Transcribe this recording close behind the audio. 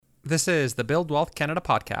This is the Build Wealth Canada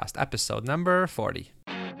podcast, episode number 40.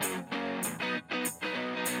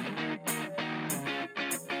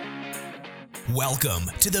 Welcome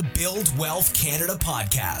to the Build Wealth Canada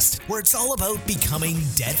podcast, where it's all about becoming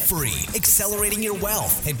debt-free, accelerating your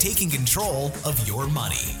wealth, and taking control of your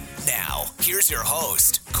money. Now, here's your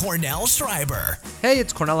host, Cornell Schreiber. Hey,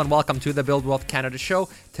 it's Cornell and welcome to the Build Wealth Canada show.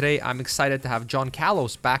 Today, I'm excited to have John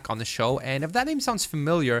Kalos back on the show. And if that name sounds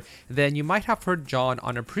familiar, then you might have heard John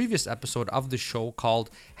on a previous episode of the show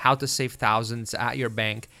called How to Save Thousands at Your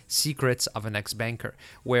Bank, Secrets of an Ex-Banker,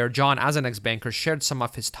 where John, as an ex-banker, shared some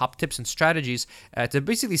of his top tips and strategies to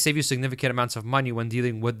basically save you significant amounts of money when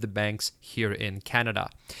dealing with the banks here in Canada.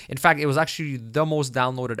 In fact, it was actually the most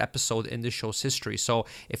downloaded episode in the show's history. So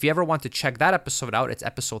if you ever want to check that episode out, it's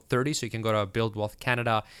episode 30. So you can go to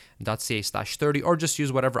buildwealthcanada.ca/30 or just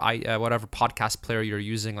use whatever podcast player you're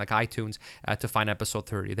using, like iTunes, to find episode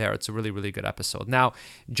 30 there. It's a really, really good episode. Now,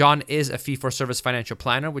 John is a fee-for-service financial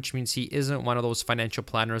planner, which means he isn't one of those financial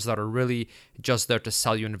planners that are really just there to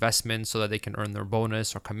sell you investments so that they can earn their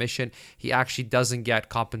bonus or commission. He actually doesn't get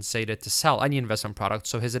compensated to sell any investment product,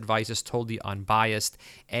 so his advice is totally unbiased,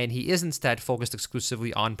 and he is instead focused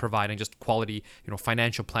exclusively on providing just quality,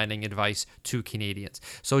 financial planning advice to Canadians.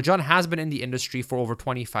 So John has been in the industry for over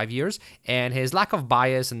 25 years, and his lack of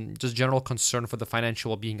bias and just general concern for the financial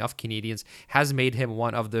well-being of Canadians has made him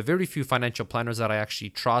one of the very few financial planners that I actually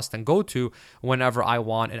trust and go to whenever I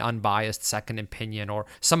want an unbiased second opinion or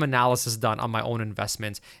some analysis done on my own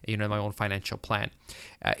investments, in my own financial plan.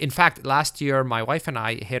 In fact, last year, my wife and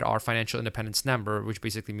I hit our financial independence number, which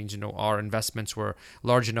basically means, our investments were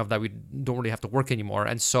large enough that we don't really have to work anymore.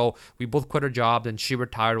 And so we both quit our job, and she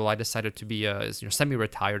retired while I decided to be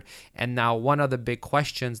semi-retired. And now one of the big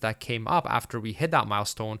questions that came up after we hit that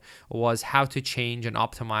milestone was how to change and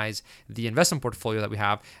optimize the investment portfolio that we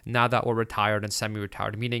have now that we're retired and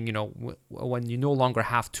semi-retired, meaning, when you no longer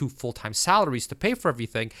have two full-time salaries to pay for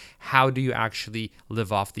everything, how do you actually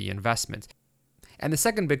live off the investments? And the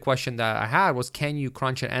second big question that I had was, can you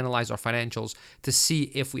crunch and analyze our financials to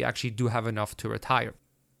see if we actually do have enough to retire?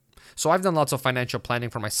 So I've done lots of financial planning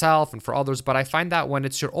for myself and for others, but I find that when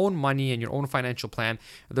it's your own money and your own financial plan,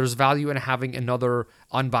 there's value in having another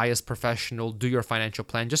unbiased professional do your financial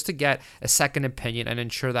plan just to get a second opinion and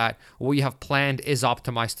ensure that what you have planned is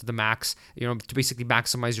optimized to the max, to basically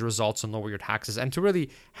maximize your results and lower your taxes, and to really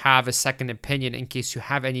have a second opinion in case you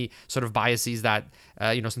have any sort of biases that,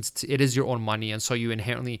 since it is your own money and so you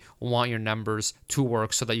inherently want your numbers to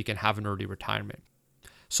work so that you can have an early retirement.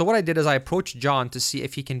 So what I did is I approached John to see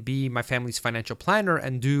if he can be my family's financial planner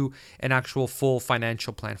and do an actual full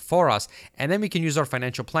financial plan for us. And then we can use our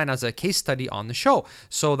financial plan as a case study on the show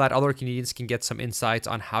so that other Canadians can get some insights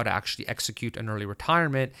on how to actually execute an early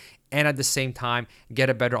retirement, and at the same time, get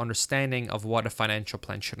a better understanding of what a financial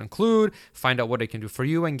plan should include, find out what it can do for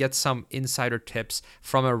you, and get some insider tips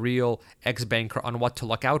from a real ex-banker on what to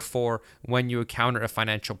look out for when you encounter a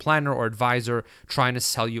financial planner or advisor trying to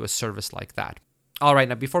sell you a service like that. All right,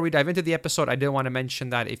 now before we dive into the episode, I did want to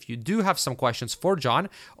mention that if you do have some questions for John,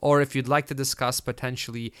 or if you'd like to discuss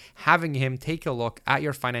potentially having him take a look at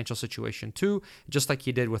your financial situation too, just like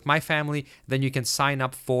he did with my family, then you can sign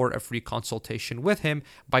up for a free consultation with him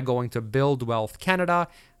by going to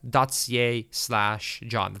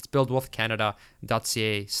buildwealthcanada.ca/John. That's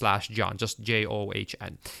buildwealthcanada.ca/John, just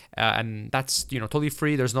JOHN. And that's, totally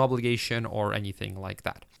free. There's no obligation or anything like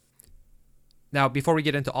that. Now, before we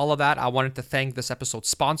get into all of that, I wanted to thank this episode's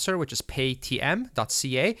sponsor, which is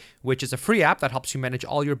paytm.ca, which is a free app that helps you manage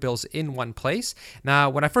all your bills in one place. Now,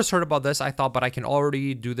 when I first heard about this, I thought, but I can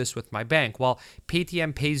already do this with my bank. Well,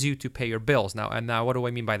 Paytm pays you to pay your bills. Now, what do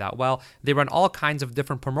I mean by that? Well, they run all kinds of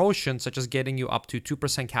different promotions, such as getting you up to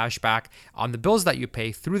 2% cash back on the bills that you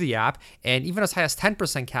pay through the app, and even as high as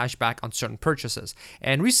 10% cash back on certain purchases.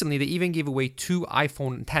 And recently, they even gave away 2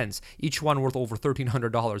 iPhone Xs, each one worth over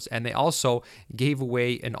 $1,300. And they also gave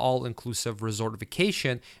away an all-inclusive resort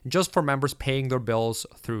vacation just for members paying their bills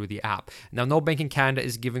through the app. Now, no bank in Canada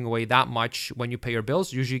is giving away that much when you pay your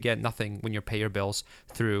bills. Usually you get nothing when you pay your bills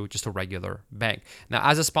through just a regular bank. Now,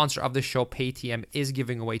 as a sponsor of the show, Paytm is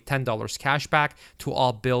giving away $10 cash back to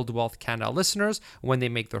all Build Wealth Canada listeners when they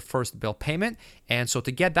make their first bill payment. And so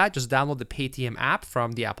to get that, just download the Paytm app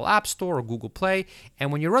from the Apple App Store or Google Play.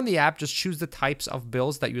 And when you run the app, just choose the types of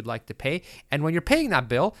bills that you'd like to pay. And when you're paying that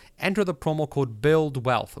bill, enter the promo code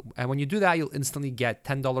BUILDWEALTH. And when you do that, you'll instantly get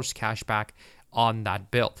 $10 cash back on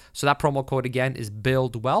that build. So that promo code again is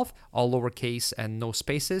BuildWealth, all lowercase and no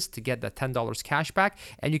spaces, to get that $10 cash back.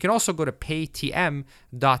 And you can also go to paytm.ca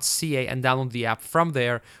and download the app from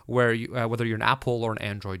there, where you, whether you're an Apple or an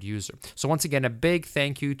Android user. So once again, a big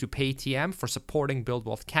thank you to Paytm for supporting Build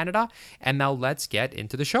Wealth Canada. And now let's get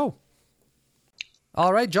into the show.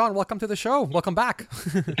 All right, John, welcome to the show. Welcome back.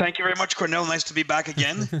 Thank you very much, Cornell. Nice to be back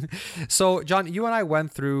again. So, John, you and I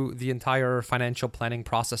went through the entire financial planning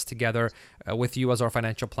process together with you as our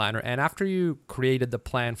financial planner. And after you created the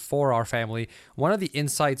plan for our family, one of the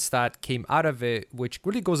insights that came out of it, which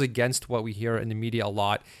really goes against what we hear in the media a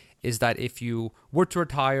lot, is that if you were to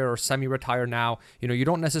retire or semi-retire now, you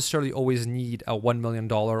don't necessarily always need a $1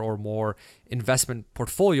 million or more investment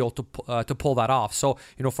portfolio to pull that off. So,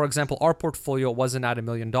 for example, our portfolio wasn't at $1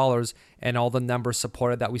 million, and all the numbers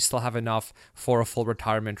supported that we still have enough for a full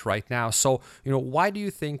retirement right now. So, why do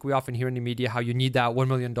you think we often hear in the media how you need that $1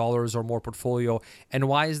 million or more portfolio, and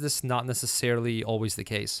why is this not necessarily always the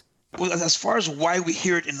case? Well, as far as why we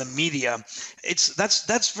hear it in the media,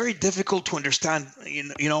 that's very difficult to understand.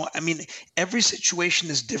 I mean, every situation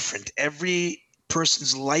is different. Every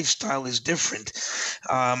person's lifestyle is different.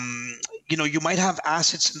 You might have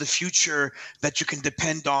assets in the future that you can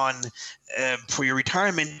depend on for your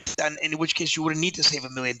retirement, and in which case you wouldn't need to save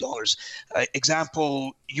 $1 million.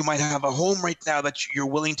 Example, you might have a home right now that you're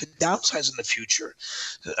willing to downsize in the future.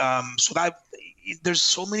 So that there's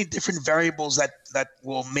so many different variables that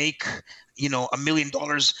will make $1 million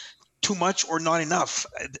too much or not enough.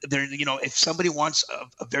 If somebody wants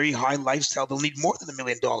a very high lifestyle, they'll need more than $1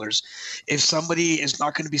 million. If somebody is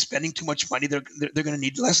not going to be spending too much money, they're going to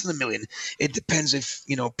need less than $1 million. It depends if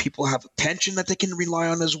people have a pension that they can rely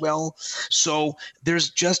on as well. So there's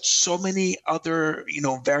just so many other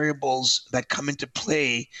variables that come into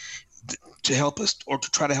play to help us, or to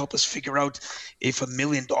try to help us figure out if $1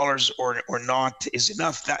 million or not is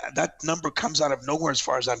enough. That number comes out of nowhere as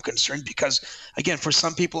far as I'm concerned, because again, for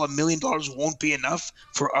some people $1 million won't be enough.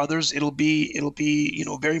 For others, it'll be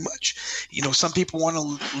very much. Some people want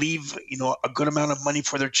to leave a good amount of money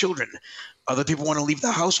for their children. Other people want to leave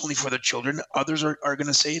the house only for their children. Others are going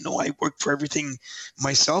to say, no, I work for everything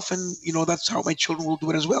myself, and that's how my children will do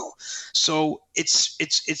it as well. So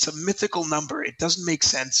it's a mythical number. It doesn't make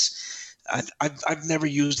sense. And I've never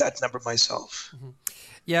used that number myself. Mm-hmm.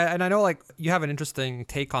 Yeah, and I know you have an interesting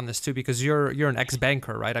take on this too, because you're an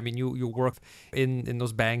ex-banker, right? I mean, you work in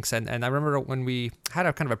those banks, and I remember when we had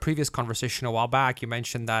a kind of a previous conversation a while back, you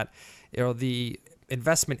mentioned that the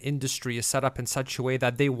investment industry is set up in such a way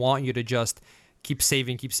that they want you to just keep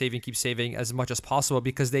saving as much as possible,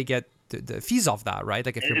 because they get the fees off that, right?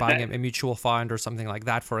 Like if you're buying a mutual fund or something like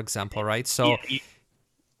that, for example, right? So. Yeah.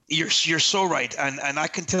 You're so right. And I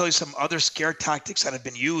can tell you some other scare tactics that have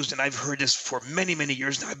been used, and I've heard this for many, many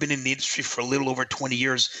years now. I've been in the industry for a little over 20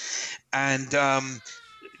 years. And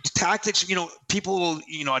tactics, people will,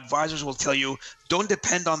 advisors will tell you, don't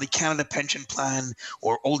depend on the Canada Pension Plan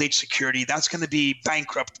or old age security. That's going to be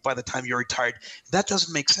bankrupt by the time you're retired. That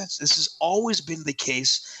doesn't make sense. This has always been the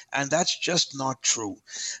case, and that's just not true.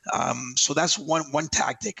 So that's one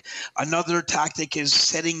tactic. Another tactic is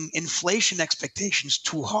setting inflation expectations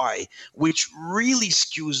too high, which really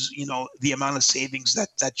skews, the amount of savings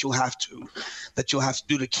that you'll have to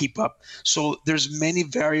do to keep up. So there's many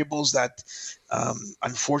variables that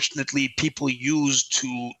unfortunately people use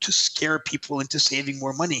to scare people into saving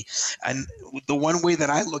more money. And the one way that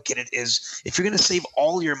I look at it is, if you're going to save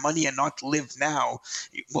all your money and not live now,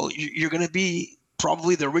 well, you're going to be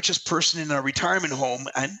probably the richest person in a retirement home,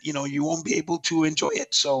 and you won't be able to enjoy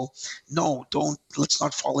it. So no, let's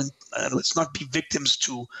not be victims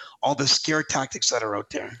to all the scare tactics that are out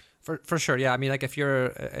there. For sure, yeah. I mean, if you're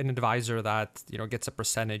an advisor that gets a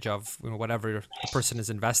percentage of whatever the person is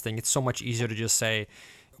investing, it's so much easier to just say,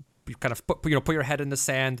 you kind of put your head in the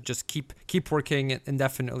sand, just keep working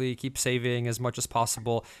indefinitely, keep saving as much as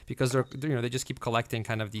possible, because they just keep collecting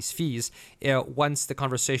kind of these fees. Once the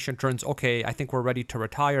conversation turns, okay, I think we're ready to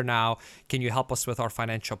retire now. Can you help us with our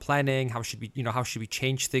financial planning? How should we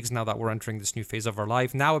change things now that we're entering this new phase of our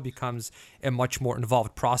life? Now it becomes a much more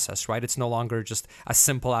involved process, right? It's no longer just as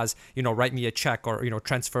simple as write me a check or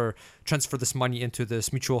transfer this money into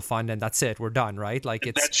this mutual fund and that's it, we're done, right?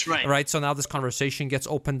 That's right. Right. So now this conversation gets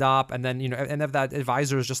opened up, and then and if that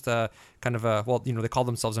advisor is just a kind of they call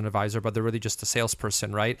themselves an advisor, but they're really just a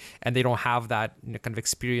salesperson, right? And they don't have that kind of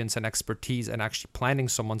experience and expertise in actually planning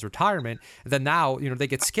someone's retirement. Then now they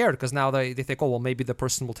get scared, because now they think, oh well, maybe the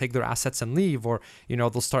person will take their assets and leave, or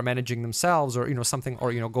they'll start managing themselves, or something,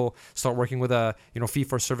 or go start working with a fee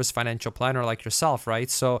for service financial planner like yourself, right?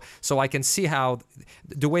 So I can see how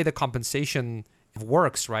the way the compensation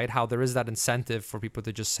works, right? How there is that incentive for people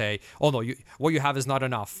to just say, "Oh no, what you have is not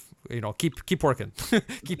enough. Keep working,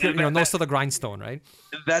 keep your nose to the grindstone," right?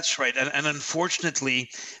 That's right, and unfortunately,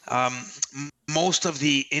 most of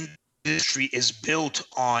the industry is built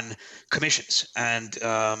on commissions, and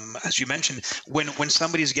as you mentioned, when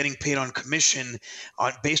somebody is getting paid on commission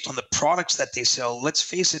based on the products that they sell, let's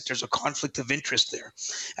face it, there's a conflict of interest there.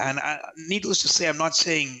 And needless to say, I'm not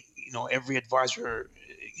saying every advisor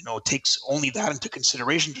takes only that into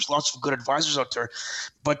consideration. There's lots of good advisors out there,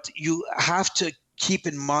 but you have to keep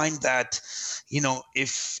in mind that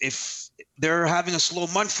if they're having a slow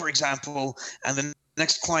month, for example, and the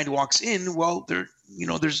next client walks in, well,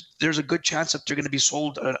 there's a good chance that they're going to be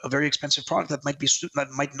sold a very expensive product that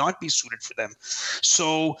might not be suited for them.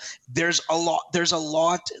 So there's a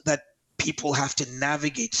lot that people have to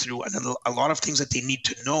navigate through, and a lot of things that they need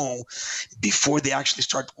to know before they actually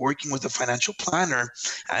start working with a financial planner.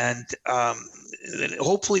 And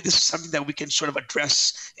hopefully this is something that we can sort of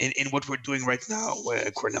address in what we're doing right now,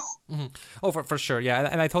 Cornell. Mm-hmm. Oh, for sure. Yeah.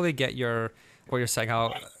 And I totally get what you're saying,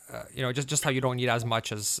 how just how you don't need as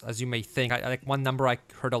much as you may think. Like one number I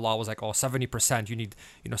heard a lot was like, 70%. You need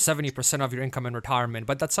 70% of your income in retirement,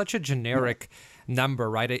 but that's such a generic number,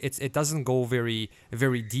 right? It doesn't go very,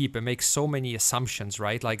 very deep. It makes so many assumptions,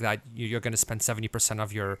 right? Like that you're going to spend 70%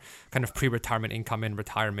 of your kind of pre-retirement income in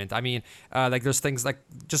retirement. I mean, like there's things like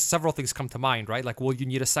just several things come to mind, right? Like, well, you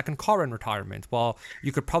need a second car in retirement. Well,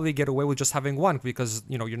 you could probably get away with just having one because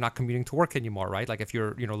you're not commuting to work anymore, right? Like if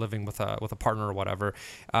you're living with a partner or whatever.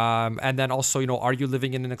 And then also, are you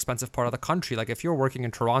living in an expensive part of the country? Like if you're working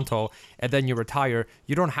in Toronto and then you retire,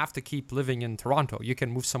 you don't have to keep living in Toronto. You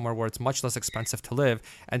can move somewhere where it's much less expensive to live.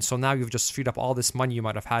 And so now you've just freed up all this money you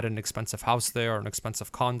might have had in an expensive house there or an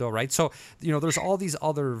expensive condo, right? So, there's all these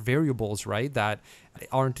other variables, right, that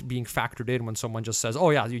aren't being factored in when someone just says, oh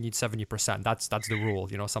yeah, you need 70%. That's the rule,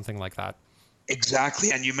 something like that.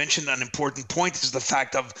 Exactly. And you mentioned an important point is the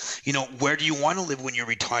fact of, where do you want to live when you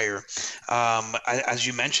retire? As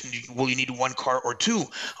you mentioned, will you need one car or two?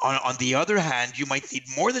 On the other hand, you might need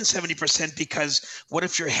more than 70% because what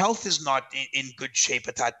if your health is not in good shape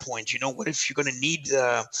at that point? What if you're going to need,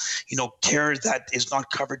 care that is not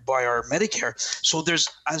covered by our Medicare? So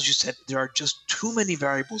as you said, there are just too many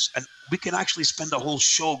variables, and we can actually spend a whole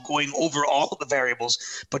show going over all of the variables,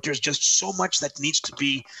 but there's just so much that needs to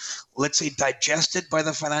be, let's say, digested by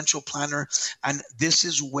the financial planner. And this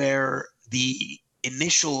is where the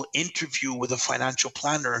initial interview with a financial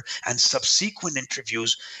planner and subsequent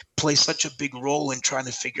interviews play such a big role in trying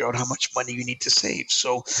to figure out how much money you need to save.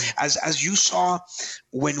 So as you saw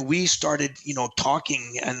when we started,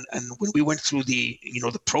 talking and when we went through the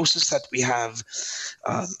process that we have,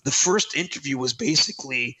 the first interview was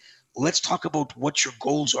basically, let's talk about what your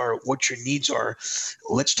goals are, what your needs are.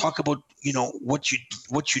 Let's talk about, what you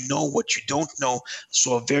don't know.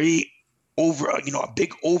 So a big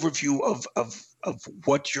overview of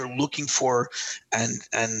what you're looking for and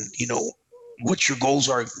what your goals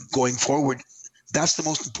are going forward. That's the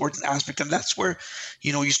most important aspect. And that's where,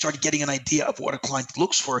 you start getting an idea of what a client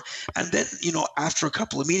looks for. And then, after a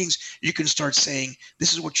couple of meetings, you can start saying,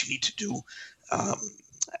 this is what you need to do.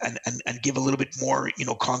 And give a little bit more,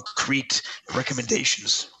 concrete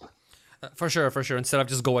recommendations. For sure. Instead of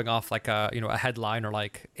just going off like a headline or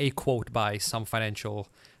like a quote by some financial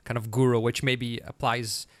kind of guru, which maybe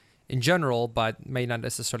applies in general, but may not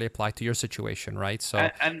necessarily apply to your situation, right? So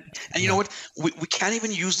and you know what? We can't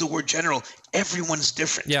even use the word general. Everyone's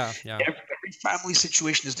different. Yeah. Every family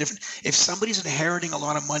situation is different. If somebody's inheriting a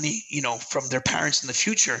lot of money, from their parents in the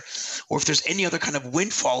future, or if there's any other kind of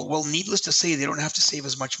windfall, well, needless to say, they don't have to save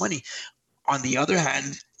as much money. On the other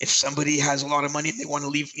hand, if somebody has a lot of money and they want to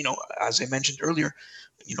leave, as I mentioned earlier,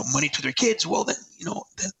 money to their kids, well, then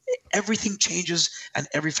everything changes and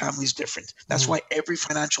every family is different. That's why every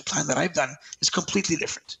financial plan that I've done is completely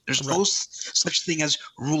different. There's no such thing as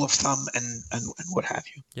rule of thumb and what have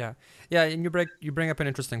you. Yeah. And you bring up an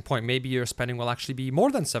interesting point. Maybe your spending will actually be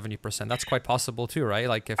more than 70%. That's quite possible too, right?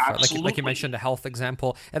 Like if like you mentioned the health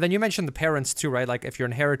example, and then you mentioned the parents too, right? Like if you're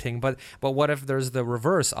inheriting, but what if there's the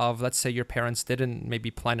reverse of, let's say your parents didn't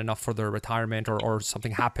maybe plan enough for their retirement or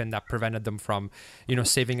something happened that prevented them from,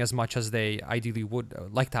 saving as much as they ideally would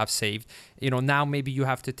like to have saved. Now maybe you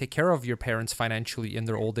have to take care of your parents financially in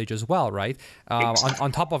their old age as well, right? Exactly.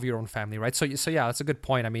 on top of your own family, right? So yeah, that's a good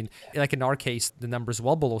point. I mean, like in our case, the number is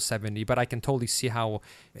well below 70, but I can totally see how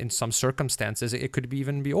in some circumstances it could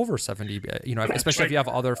even be over 70, especially if you have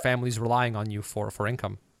other families relying on you for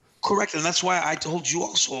income. Correct. And that's why I told you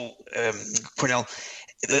also, Cornell,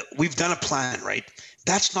 we've done a plan, right?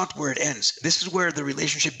 That's not where it ends. This is where the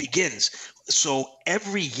relationship begins. So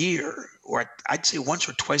every year, or I'd say once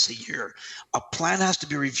or twice a year, a plan has to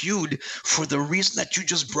be reviewed for the reason that you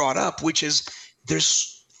just brought up, which is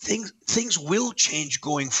there's things will change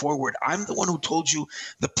going forward. I'm the one who told you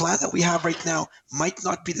the plan that we have right now might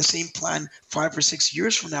not be the same plan 5 or 6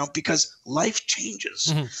 years from now, because life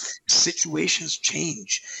changes, situations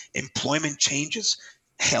change, employment changes,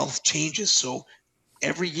 health changes. So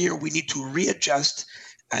every year we need to readjust,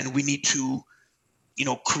 and we need to,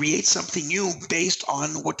 create something new based on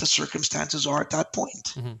what the circumstances are at that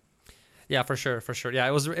point. Yeah, for sure.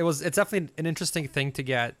 Yeah, it's definitely an interesting thing to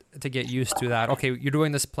get used to, that, okay, you're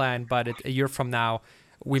doing this plan, but a year from now,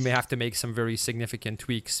 we may have to make some very significant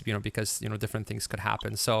tweaks, because, different things could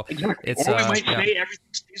happen. So it's, or we might say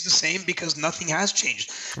everything stays the same because nothing has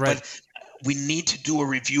changed. Right. But we need to do a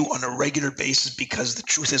review on a regular basis, because the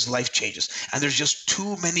truth is life changes, and there's just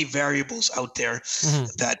too many variables out there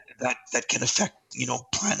that can affect,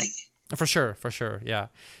 planning. For sure. Yeah.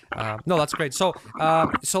 No, that's great. So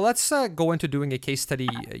let's go into doing a case study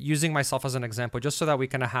using myself as an example, just so that we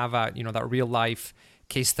kind of have that real life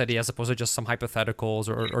case study as opposed to just some hypotheticals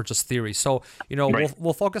or just theories. So, Right.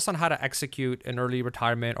 we'll focus on how to execute an early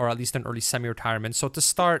retirement, or at least an early semi-retirement. So to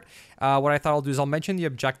start, what I thought I'll do is I'll mention the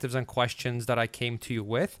objectives and questions that I came to you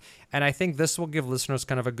with. And I think this will give listeners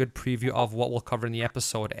kind of a good preview of what we'll cover in the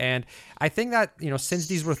episode. And I think that, since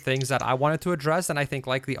these were things that I wanted to address, and I think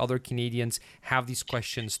likely other Canadians have these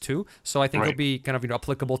questions too. So I think it'll be kind of,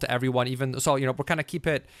 applicable to everyone, even so, we'll kind of keep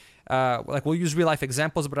it, we'll use real life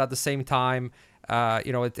examples, but at the same time,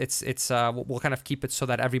 we'll kind of keep it so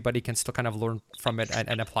that everybody can still kind of learn from it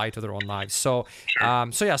and apply it to their own lives. So,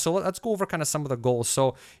 so let's go over kind of some of the goals.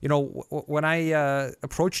 So, when I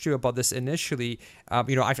approached you about this initially,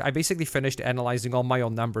 I basically finished analyzing all my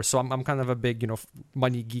own numbers. So I'm kind of a big,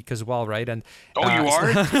 money geek as well, right? And you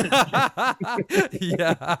are?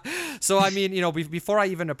 Yeah. So I mean, before I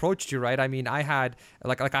even approached you, right? I mean, I had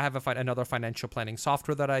I have another financial planning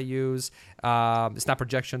software that I use, Snap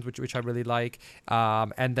Projections, which I really like.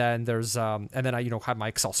 And then there's and then I have my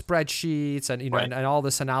Excel spreadsheets and and all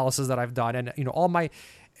this analysis that I've done, and all my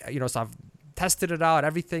so I've tested it out.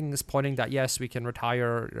 Everything is pointing that yes, we can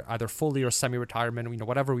retire either fully or semi-retirement.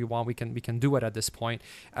 Whatever we want, we can do it at this point.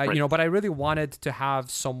 But I really wanted to have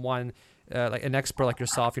someone. Like an expert like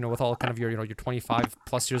yourself, with all kind of your 25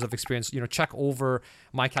 plus years of experience, check over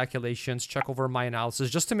my calculations, check over my analysis,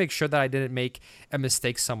 just to make sure that I didn't make a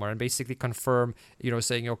mistake somewhere, and basically confirm,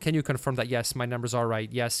 saying, can you confirm that yes, my numbers are right?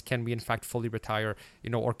 Yes, can we in fact fully retire,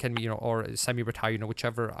 or can we, or semi-retire,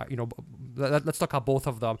 whichever, let's look at both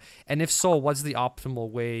of them. And if so, what's the optimal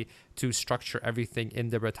way to structure everything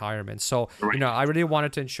in the retirement? So, I really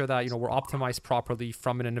wanted to ensure that, we're optimized properly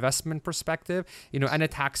from an investment perspective, and a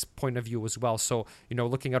tax point of view as well. So,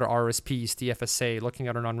 looking at our RSPs, TFSA, looking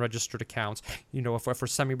at our non-registered accounts, if we're for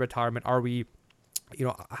semi-retirement, are we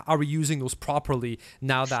using those properly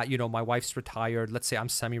now that, my wife's retired? Let's say I'm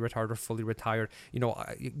semi-retired or fully retired.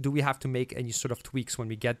 Do we have to make any sort of tweaks when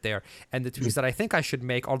we get there? And the tweaks that I think I should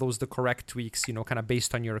make, are those the correct tweaks, kind of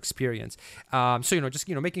based on your experience? So, just,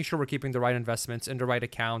 making sure we're keeping the right investments in the right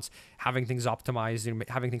accounts, having things optimized,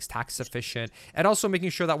 having things tax efficient, and also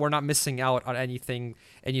making sure that we're not missing out on anything,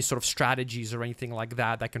 any sort of strategies or anything like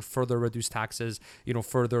that can further reduce taxes,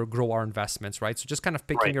 further grow our investments, right? So just kind of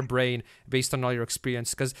picking your brain based on all your experience,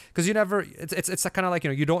 because you never, it's kind of like,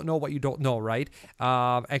 you don't know what you don't know, right?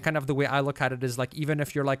 And kind of the way I look at it is like, even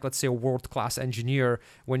if you're like, let's say, a world-class engineer,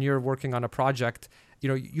 when you're working on a project,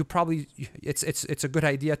 you probably, it's a good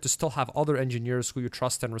idea to still have other engineers who you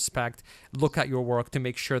trust and respect look at your work to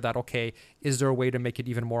make sure that, okay, is there a way to make it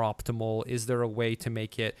even more optimal? Is there a way to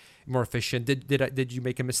make it more efficient? Did you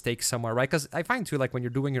make a mistake somewhere, right? Because I find too, like when you're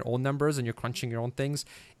doing your own numbers and you're crunching your own things,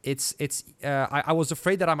 I was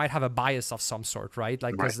afraid that I might have a bias of some sort, right?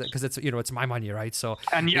 Like because it's it's my money, right? So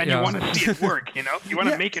and you want to see it work, you want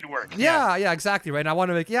to make it work. Yeah, exactly, right. And I want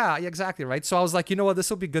to make exactly, right. So I was like, what, this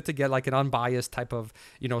will be good to get like an unbiased type of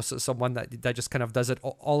someone that just kind of does it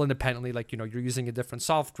all independently. Like you're using a different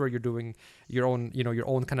software, you're doing your own your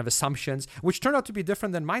own kind of assumptions, which turned out to be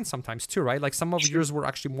different than mine sometimes too, right? Like some of yours were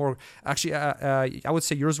actually more I would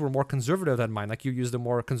say yours were more conservative than mine. Like you used a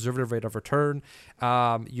more conservative rate of return.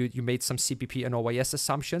 You made some CPP and OAS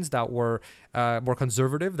assumptions that were more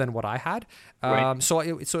conservative than what I had. So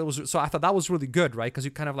I thought that was really good, right? Because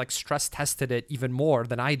you kind of like stress tested it even more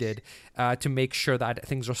than I did to make sure that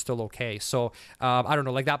things are still okay. So I don't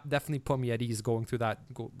know, like that definitely put me at ease going through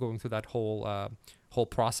that whole whole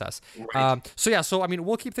process. Right. So I mean,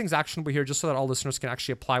 we'll keep things actionable here just so that all listeners can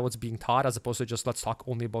actually apply what's being taught, as opposed to just let's talk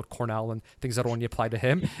only about Cornell and things that only apply to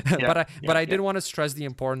him. But I did want to stress the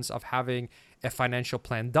importance of having a financial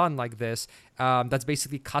plan done like this, that's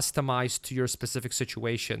basically customized to your specific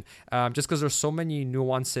situation. Just because there's so many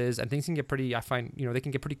nuances and things can get pretty, I find, they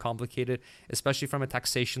can get pretty complicated, especially from a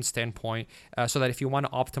taxation standpoint. So that if you want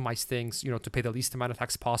to optimize things, to pay the least amount of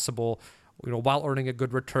tax possible, while earning a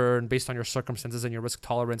good return based on your circumstances and your risk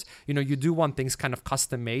tolerance, you do want things kind of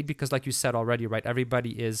custom made, because like you said already, right,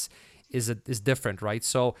 everybody is different, right?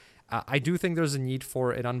 So I do think there's a need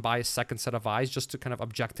for an unbiased second set of eyes just to kind of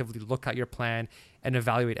objectively look at your plan and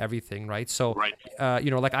evaluate everything, right? So,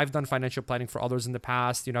 like I've done financial planning for others in the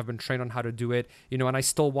past, I've been trained on how to do it, and I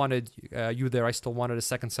still wanted I still wanted a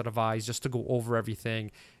second set of eyes just to go over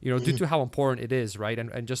everything, due to how important it is, right?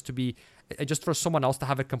 And just to be, just for someone else to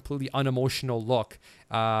have a completely unemotional look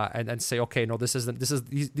and say, okay, no, these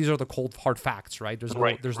are the cold hard facts, right?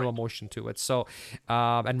 There's no emotion to it. So,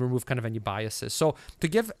 and remove kind of any biases. So to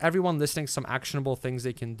give everyone listening some actionable things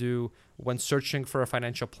they can do when searching for a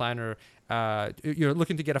financial planner, you're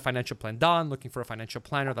looking to get a financial plan done, looking for a financial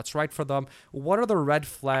planner that's right for them. What are the red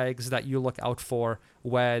flags that you look out for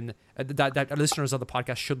when that listeners of the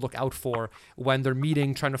podcast should look out for when they're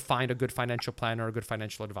trying to find a good financial planner or a good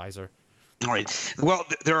financial advisor? All right. Well,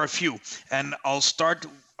 there are a few, and I'll start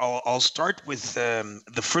with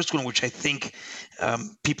the first one, which I think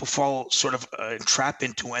people fall sort of trap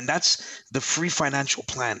into, and that's the free financial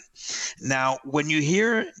plan. Now, when you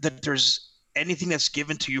hear that there's anything that's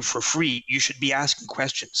given to you for free, you should be asking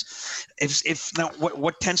questions. If now,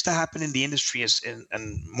 what tends to happen in the industry is,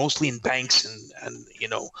 and mostly in banks and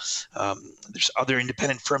there's other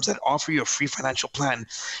independent firms that offer you a free financial plan.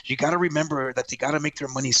 You got to remember that they got to make their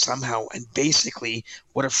money somehow, and basically,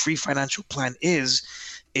 what a free financial plan is,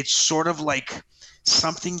 it's sort of like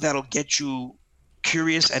something that'll get you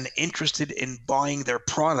curious and interested in buying their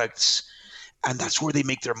products, and that's where they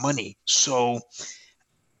make their money. So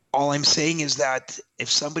all I'm saying is that if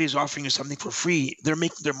somebody's offering you something for free, they're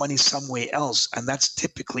making their money some way else. And that's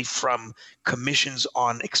typically from commissions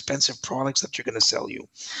on expensive products that you're going to sell you.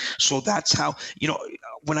 So that's how,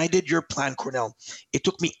 when I did your plan, Cornell, it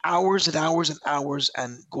took me hours and hours and hours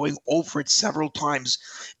and going over it several times.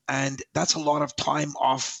 And that's a lot of time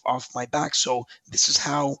off my back. So this is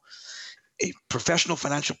how a professional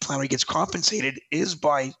financial planner gets compensated, is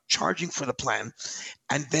by charging for the plan.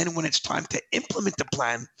 And then when it's time to implement the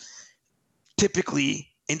plan, typically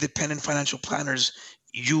independent financial planners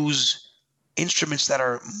use instruments that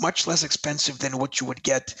are much less expensive than what you would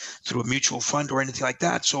get through a mutual fund or anything like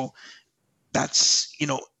that. So that's,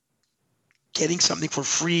 getting something for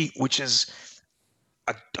free, which is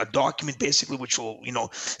a document basically which will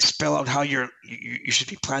spell out how you should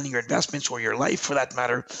be planning your investments, or your life for that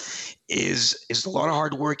matter, is a lot of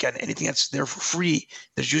hard work. And anything that's there for free,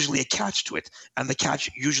 there's usually a catch to it, and the catch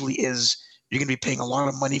usually is you're going to be paying a lot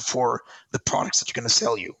of money for the products that you're going to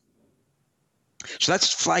sell you. So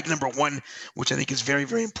that's flag number one, which I think is very,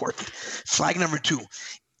 very important. Flag number two,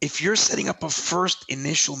 if you're setting up a first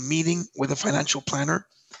initial meeting with a financial planner,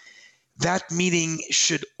 that meeting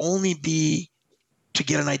should only be to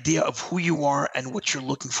get an idea of who you are and what you're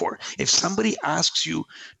looking for. If somebody asks you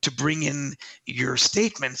to bring in your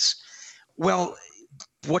statements, well,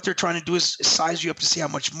 what they're trying to do is size you up to see how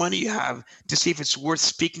much money you have, to see if it's worth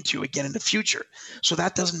speaking to you again in the future. So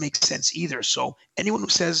that doesn't make sense either. So anyone who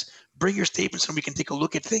says, bring your statements and we can take a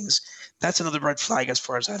look at things, that's another red flag as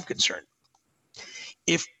far as I'm concerned.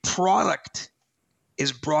 If product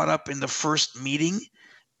is brought up in the first meeting,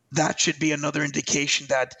 that should be another indication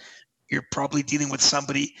that you're probably dealing with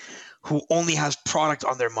somebody who only has product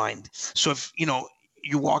on their mind. So if,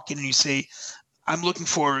 you walk in and you say, I'm looking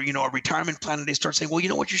for, a retirement plan, and they start saying, well, you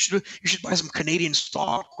know what you should do? You should buy some Canadian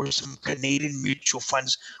stock or some Canadian mutual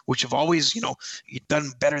funds, which have always,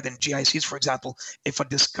 done better than GICs, for example. If a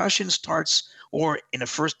discussion starts, or in a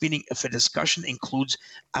first meeting, if a discussion includes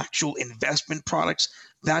actual investment products,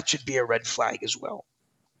 that should be a red flag as well.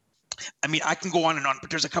 I mean, I can go on and on, but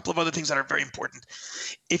there's a couple of other things that are very important.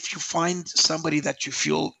 If you find somebody that you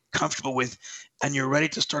feel comfortable with and you're ready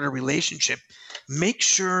to start a relationship, make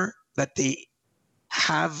sure that they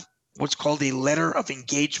have what's called a letter of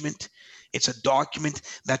engagement. It's a document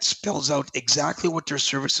that spells out exactly what their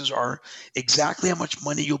services are, exactly how much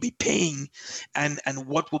money you'll be paying, and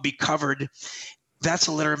what will be covered. That's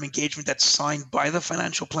a letter of engagement that's signed by the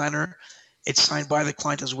financial planner. It's signed by the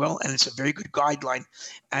client as well, and it's a very good guideline.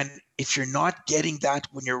 And if you're not getting that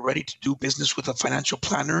when you're ready to do business with a financial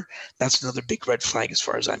planner, that's another big red flag as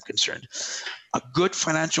far as I'm concerned. A good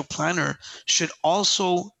financial planner should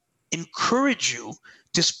also encourage you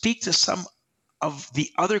to speak to some of the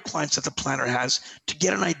other clients that the planner has to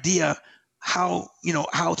get an idea how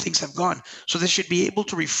things have gone. So they should be able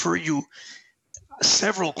to refer you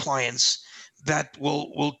several clients that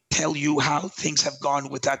will tell you how things have gone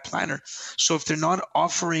with that planner. So if they're not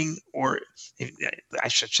offering, or I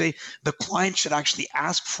should say, the client should actually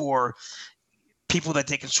ask for people that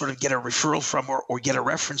they can sort of get a referral from or get a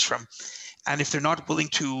reference from. And if they're not willing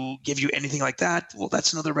to give you anything like that, well,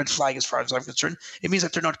 that's another red flag as far as I'm concerned. It means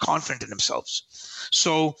that they're not confident in themselves.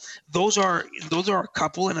 So those are a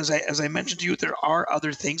couple. And as I mentioned to you, there are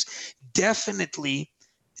other things. Definitely,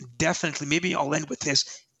 maybe I'll end with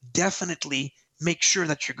this. Definitely make sure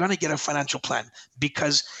that you're going to get a financial plan,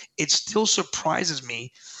 because it still surprises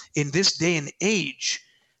me in this day and age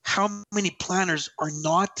how many planners are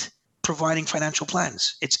not providing financial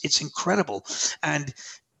plans. It's incredible. And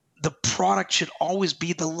the product should always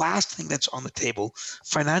be the last thing that's on the table.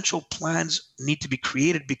 Financial plans need to be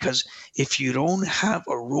created, because if you don't have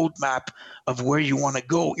a roadmap of where you want to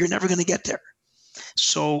go, you're never going to get there.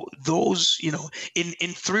 So those,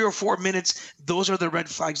 in 3 or 4 minutes, those are the red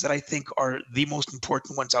flags that I think are the most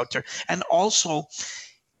important ones out there. And also,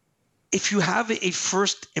 if you have a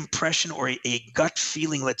first impression or a gut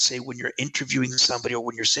feeling, let's say when you're interviewing somebody or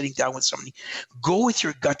when you're sitting down with somebody, go with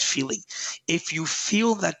your gut feeling. If you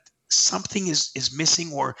feel that something is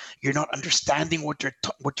missing, or you're not understanding what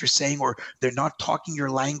you're saying, or they're not talking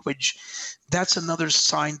your language, that's another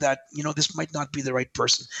sign that this might not be the right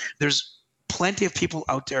person. There's plenty of people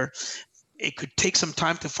out there. It could take some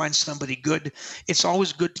time to find somebody good. It's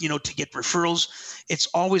always good, to get referrals. It's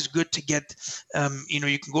always good to get,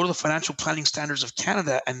 you can go to the Financial Planning Standards of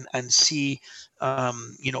Canada and see,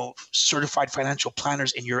 certified financial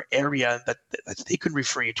planners in your area that they can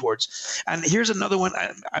refer you towards. And here's another one.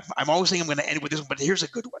 I'm always saying I'm going to end with this one, but here's a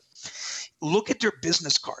good one. Look at their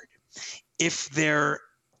business card. If their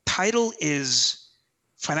title is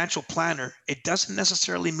financial planner, it doesn't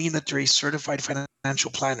necessarily mean that they're a certified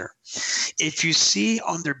financial planner. If you see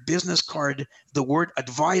on their business card the word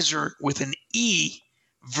advisor with an E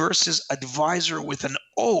versus advisor with an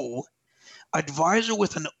O, advisor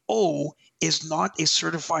with an O is not a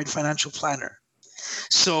certified financial planner.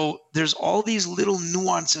 So there's all these little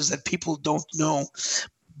nuances that people don't know,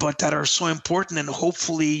 but that are so important. And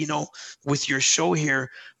hopefully, with your show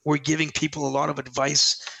here, we're giving people a lot of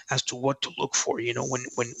advice as to what to look for, when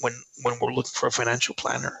we're looking for a financial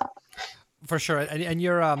planner. For sure. And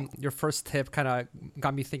your first tip kind of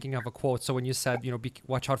got me thinking of a quote. So when you said,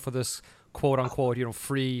 watch out for this quote unquote,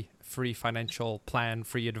 free financial plan,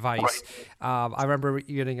 free advice. Right. I remember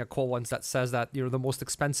reading a quote once that says that, the most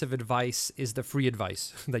expensive advice is the free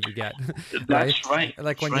advice that you get. That's right.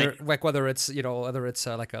 Like when you're like, whether it's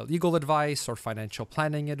like a legal advice or financial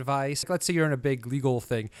planning advice. Let's say you're in a big legal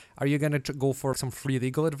thing. Are you going to go for some free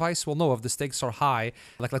legal advice? Well, no, if the stakes are high,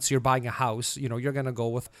 like let's say you're buying a house, you're going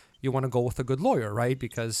to you want to go with a good lawyer, right?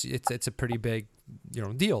 Because it's a pretty big,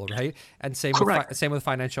 deal, right? And same with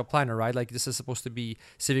financial planner, right? Like this is supposed to be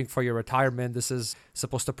saving for your retirement. This is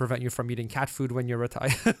supposed to prevent you from eating cat food when you're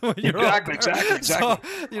retired. Exactly. So,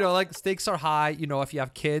 like stakes are high. If you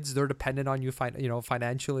have kids, they're dependent on you,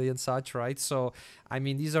 financially and such, right? So, I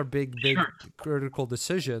mean, these are big, critical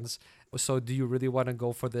decisions. So do you really want to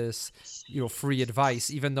go for this, free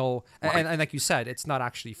advice, even though, and like you said, it's not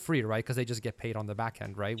actually free, right? Because they just get paid on the back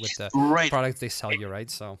end, right? With the products they sell you,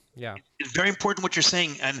 right? So, yeah. It's very important what you're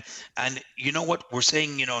saying. And you know what we're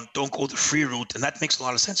saying, don't go the free route. And that makes a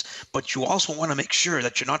lot of sense. But you also want to make sure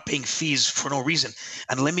that you're not paying fees for no reason.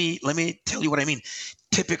 And let me tell you what I mean.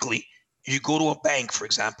 Typically, you go to a bank, for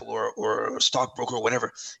example, or a stockbroker or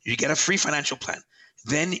whatever, you get a free financial plan.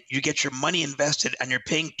 Then you get your money invested and you're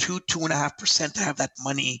paying 2.5% to have that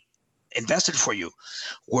money invested for you.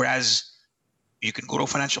 Whereas you can go to a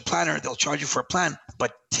financial planner, they'll charge you for a plan.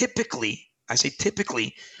 But typically, I say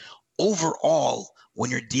typically, overall, when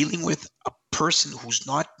you're dealing with a person who's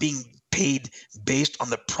not being paid based on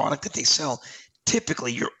the product that they sell,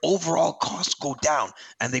 typically your overall costs go down,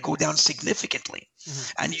 and they go down significantly.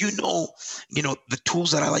 Mm-hmm. And the tools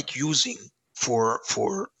that I like using for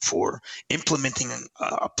implementing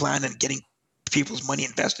a plan and getting people's money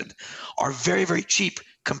invested are very, very cheap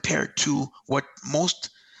compared to what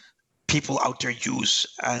most people out there use.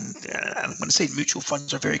 And I'm going to say mutual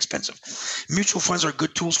funds are very expensive. Mutual funds are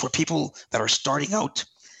good tools for people that are starting out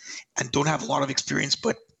and don't have a lot of experience,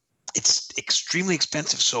 but it's extremely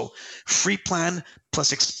expensive. So free plan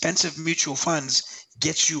plus expensive mutual funds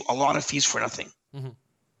gets you a lot of fees for nothing. Mm-hmm.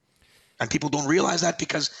 And people don't realize that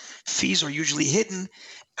because fees are usually hidden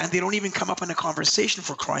and they don't even come up in a conversation,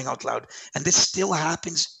 for crying out loud. And this still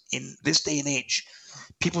happens in this day and age.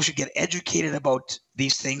 people should get educated about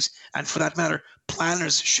these things. And for that matter,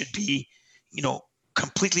 planners should be,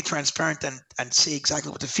 completely transparent and say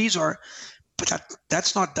exactly what the fees are. But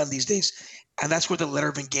that's not done these days. And that's where the letter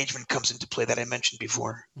of engagement comes into play that I mentioned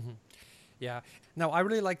before. Mm-hmm. Yeah. Now, I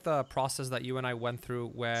really like the process that you and I went through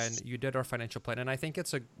when you did our financial plan. And I think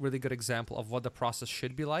it's a really good example of what the process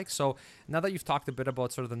should be like. So now that you've talked a bit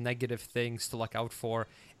about sort of the negative things to look out for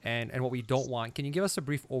and what we don't want, can you give us a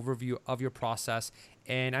brief overview of your process?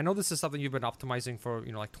 And I know this is something you've been optimizing for,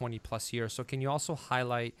 like 20 plus years. So can you also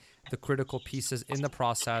highlight the critical pieces in the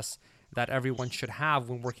process that everyone should have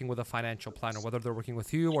when working with a financial planner, whether they're working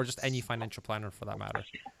with you or just any financial planner for that matter?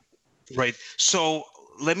 Right. So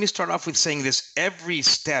let me start off with saying this. Every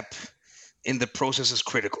step in the process is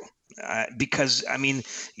critical because,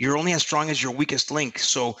 you're only as strong as your weakest link.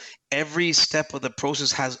 So every step of the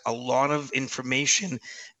process has a lot of information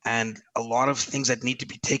and a lot of things that need to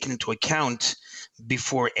be taken into account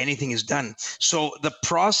before anything is done. So the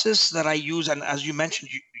process that I use, and as you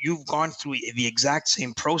mentioned, you've gone through the exact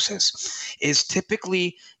same process, is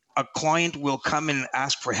typically a client will come and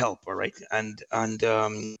ask for help. All right.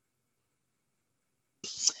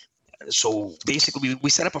 So basically we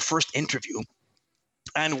set up a first interview,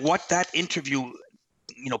 and what that interview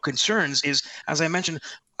concerns is, as I mentioned,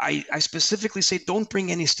 I specifically say don't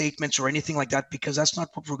bring any statements or anything like that, because that's not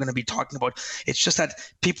what we're going to be talking about. It's just that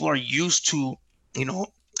people are used to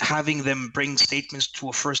having them bring statements to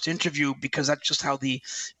a first interview because that's just how the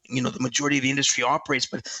majority of the industry operates.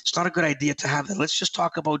 But it's not a good idea to have that. Let's just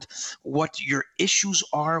talk about what your issues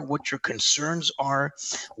are, what your concerns are,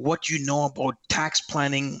 what you know about tax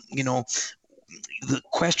planning. The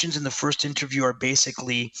questions in the first interview are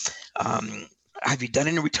basically, have you done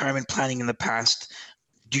any retirement planning in the past?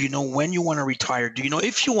 Do you know when you want to retire? Do you know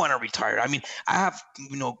if you want to retire? I have,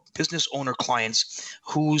 business owner clients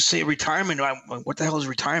who say retirement. What the hell is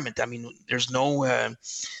retirement? There's no,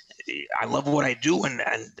 I love what I do and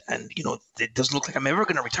it doesn't look like I'm ever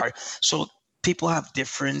going to retire. So people have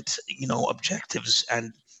different, objectives.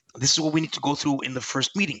 And this is what we need to go through in the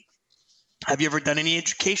first meeting. Have you ever done any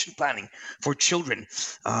education planning for children?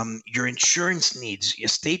 Your insurance needs,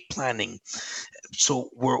 estate planning. So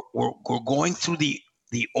we're going through the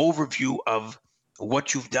overview of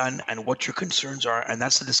what you've done and what your concerns are, and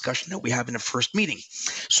that's the discussion that we have in a first meeting.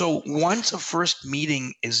 So once a first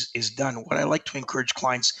meeting is done, what I like to encourage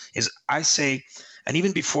clients is I say, and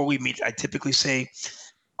even before we meet, I typically say,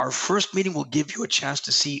 our first meeting will give you a chance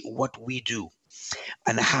to see what we do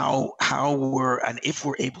and how we're, and if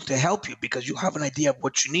we're able to help you, because you'll have an idea of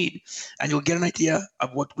what you need and you'll get an idea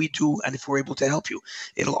of what we do and if we're able to help you.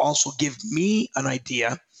 It'll also give me an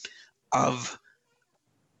idea of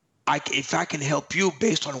if I can help you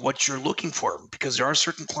based on what you're looking for, because there are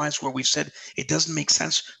certain clients where we've said it doesn't make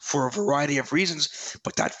sense for a variety of reasons,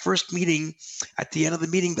 but that first meeting, at the end of the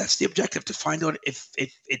meeting, that's the objective, to find out if it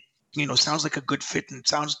sounds like a good fit and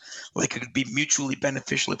sounds like it could be mutually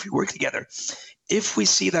beneficial if we work together. If we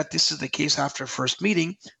see that this is the case after first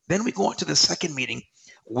meeting, then we go on to the second meeting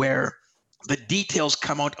where the details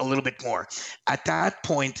come out a little bit more. At that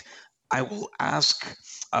point, I will ask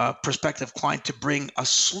a prospective client to bring a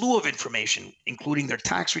slew of information, including their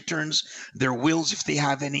tax returns, their wills if they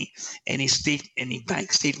have any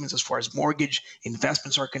bank statements as far as mortgage,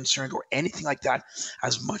 investments are concerned, or anything like that,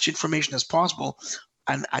 as much information as possible.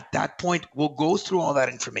 And at that point, we'll go through all that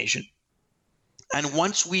information. And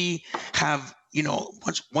once we have,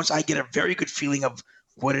 once I get a very good feeling of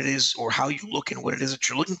what it is or how you look and what it is that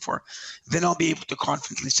you're looking for, then I'll be able to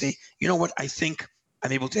confidently say, you know what, I think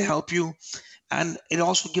I'm able to help you. And it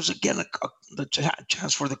also gives, again, the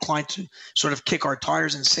chance for the client to sort of kick our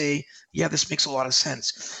tires and say, yeah, this makes a lot of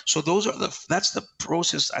sense. So that's the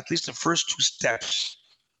process, at least the first two steps.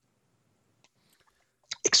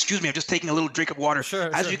 Excuse me, I'm just taking a little drink of water. Sure.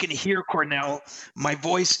 You can hear, Cornell, my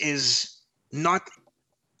voice is not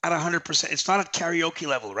at 100%. It's not at karaoke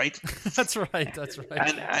level, right? That's right.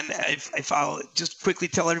 And if I'll just quickly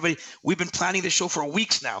tell everybody, we've been planning this show for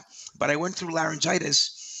weeks now, but I went through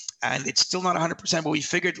laryngitis and it's still not 100%, but we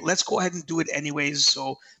figured let's go ahead and do it anyways.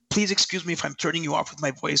 So please excuse me if I'm turning you off with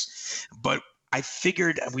my voice, but I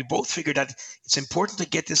figured, and we both figured, that it's important to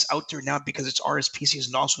get this out there now because it's RSP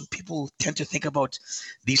season also, and people tend to think about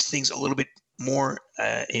these things a little bit more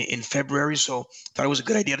in February. So I thought it was a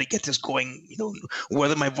good idea to get this going,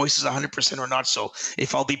 whether my voice is 100% or not. So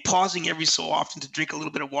if I'll be pausing every so often to drink a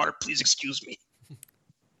little bit of water, please excuse me.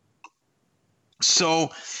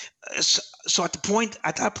 So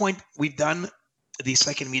at that point, we've done the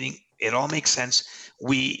second meeting. It all makes sense.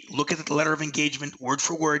 We look at the letter of engagement word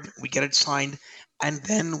for word, we get it signed, and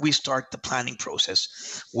then we start the planning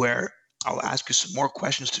process where I'll ask you some more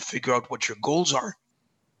questions to figure out what your goals are.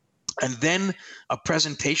 And then a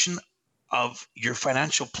presentation of your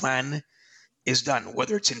financial plan is done,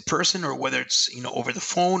 whether it's in person or whether it's over the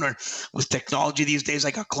phone or with technology these days.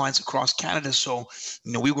 I got clients across Canada, so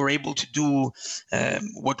we were able to do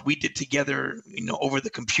what we did together, over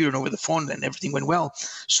the computer and over the phone, and everything went well.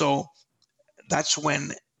 So that's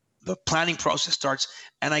when the planning process starts,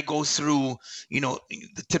 and I go through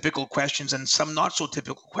the typical questions and some not so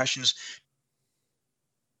typical questions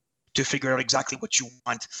to figure out exactly what you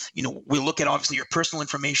want. We'll look at obviously your personal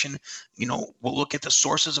information. We'll look at the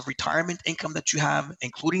sources of retirement income that you have,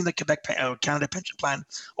 including the Canada Pension Plan,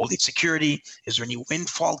 old age security. Is there any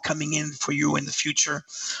windfall coming in for you in the future?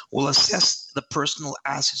 We'll assess the personal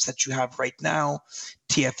assets that you have right now,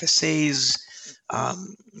 TFSAs,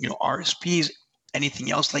 RSPs,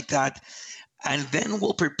 anything else like that. And then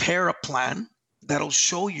we'll prepare a plan that'll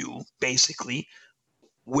show you basically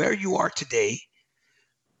where you are today,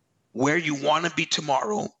 where you want to be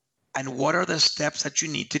tomorrow, and what are the steps that you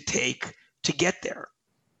need to take to get there.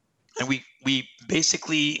 And I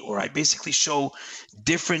basically show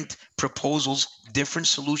different proposals, different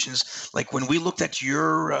solutions. Like when we looked at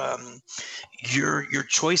your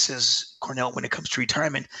choices, Cornell, when it comes to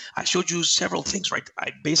retirement, I showed you several things, right?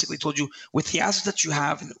 I basically told you with the assets that you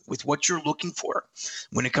have and with what you're looking for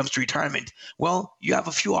when it comes to retirement, well, you have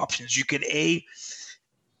a few options. You can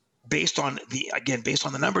based on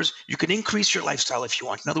the numbers, you can increase your lifestyle if you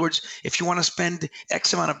want. In other words, if you want to spend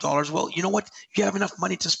X amount of dollars, well, you know what? You have enough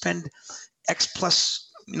money to spend X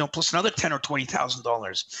plus another $10,000 or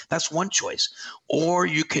 $20,000. That's one choice. Or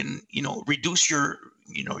you can, reduce your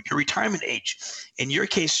retirement age. In your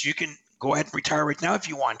case, you can go ahead and retire right now if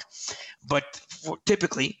you want. But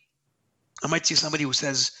typically, I might see somebody who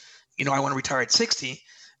says, I want to retire at 60.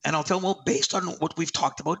 And I'll tell them, well, based on what we've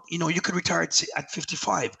talked about, you could retire at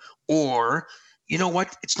 55. Or, you know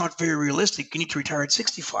what, it's not very realistic. You need to retire at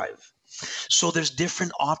 65. So there's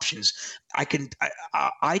different options.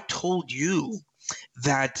 I told you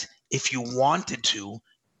that if you wanted to,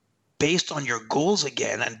 based on your goals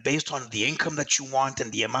again, and based on the income that you want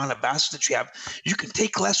and the amount of assets that you have, you can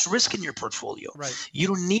take less risk in your portfolio. Right. You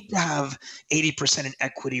don't need to have 80% in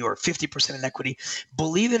equity or 50% in equity.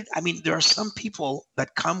 Believe it. I mean, there are some people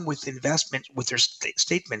that come with investment with their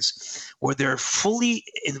statements where they're fully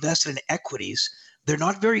invested in equities. They're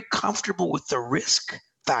not very comfortable with the risk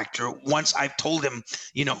factor once I've told them,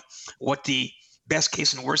 what the best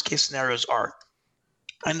case and worst case scenarios are.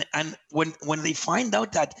 And when they find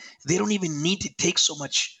out that they don't even need to take so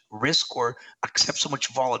much risk or accept so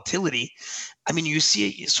much volatility, I mean, you see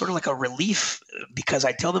it's sort of like a relief, because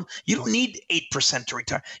I tell them you don't need 8% to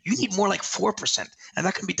retire. You need more like 4%. And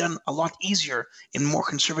that can be done a lot easier in more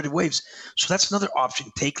conservative ways. So that's another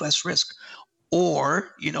option. Take less risk.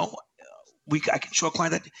 Or, I can show a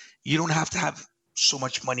client that you don't have to have so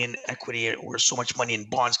much money in equity or so much money in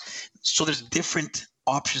bonds. So there's different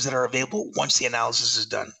options that are available once the analysis is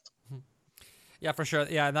done. Yeah, for sure.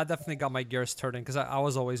 Yeah, and that definitely got my gears turning, because I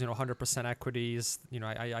was always, 100% equities.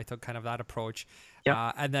 I took kind of that approach.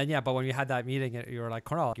 Yeah. And then, but when we had that meeting, you were like,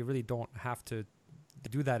 Cornell, you really don't have to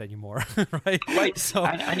do that anymore, right? Right. So,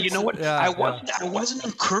 and you know what? I wasn't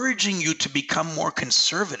encouraging you to become more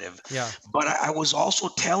conservative. Yeah. But I was also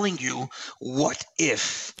telling you, what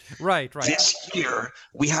if right this year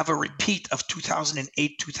we have a repeat of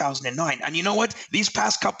 2008, 2009? And you know what? These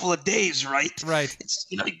past couple of days, right? It's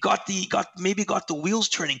it got the wheels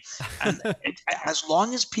turning. And as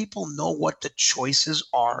long as people know what the choices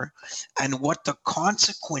are and what the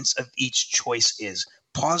consequence of each choice is,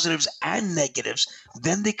 positives and negatives,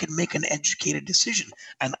 then they can make an educated decision.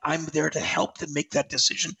 And I'm there to help them make that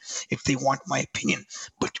decision if they want my opinion.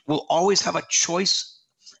 But we'll always have a choice,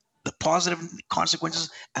 the positive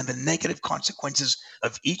consequences and the negative consequences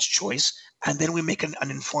of each choice, and then we make an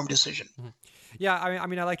informed decision. Mm-hmm. Yeah, I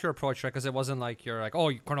mean, I liked your approach, right? Because it wasn't like you're like,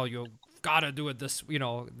 oh, Cornell, you gotta do it this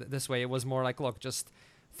way. It was more like, look, just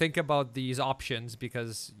think about these options,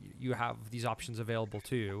 because you have these options available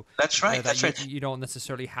to you. That's right. You don't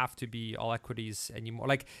necessarily have to be all equities anymore.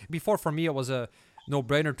 Like before, for me, it was a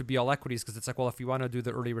no-brainer to be all equities, because it's like, well, if you want to do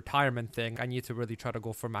the early retirement thing, I need to really try to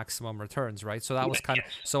go for maximum returns, right? So that was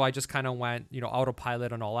so I just kind of went,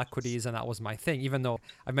 autopilot on all equities, and that was my thing. Even though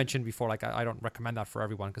I've mentioned before, like I don't recommend that for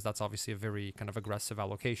everyone, because that's obviously a very kind of aggressive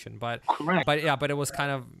allocation. But correct. But it was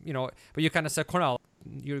kind of, but you kind of said, Cornell,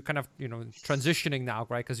 you're kind of transitioning now,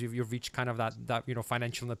 right? Because you've reached kind of that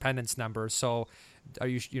financial independence number. So are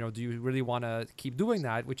you do you really want to keep doing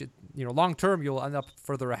that? Which long term you'll end up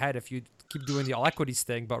further ahead if you keep doing the all equities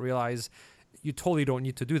thing, but realize you totally don't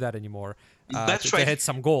need to do that anymore That's to right. hit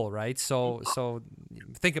some goal, right? So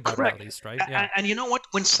think about Correct. it at least, right? And you know what?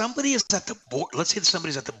 When somebody is at the board, let's say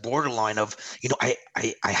somebody's at the borderline of, I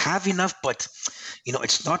have enough, but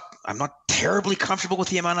I'm not terribly comfortable with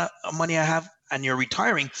the amount of money I have, and you're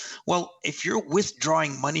retiring. Well, if you're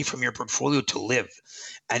withdrawing money from your portfolio to live,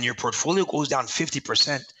 and your portfolio goes down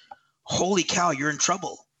 50%, holy cow, you're in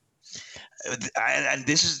trouble. And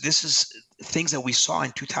this is things that we saw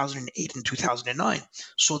in 2008 and 2009.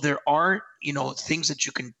 So there are, things that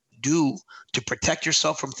you can do to protect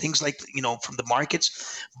yourself from things like, from the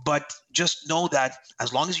markets. But just know that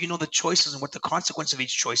as long as you know the choices and what the consequence of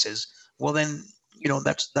each choice is, well, then,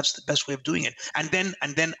 that's the best way of doing it. And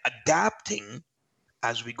then adapting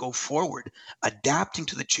as we go forward, adapting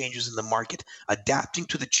to the changes in the market, adapting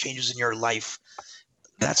to the changes in your life.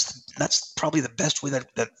 That's probably the best way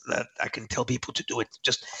that I can tell people to do it.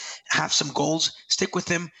 Just have some goals, stick with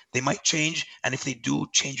them. They might change, and if they do,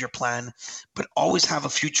 change your plan. But always have a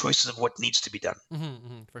few choices of what needs to be done.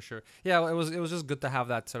 For sure. Yeah, it was just good to have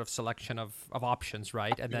that sort of selection of options,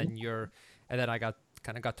 right? And then I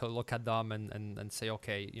got to look at them and say,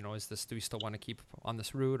 okay, do we still want to keep on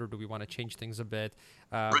this route, or do we want to change things a bit?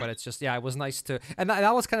 But it's just, it was nice to, and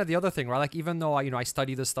that was kind of the other thing, right? Like, even though I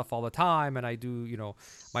study this stuff all the time and I do,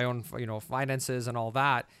 my own, finances and all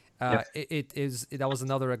that, that was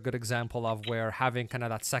another good example of where having kind of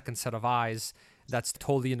that second set of eyes that's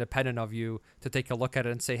totally independent of you to take a look at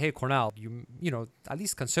it and say, hey, Cornell, you at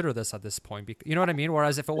least consider this at this point. You know what I mean?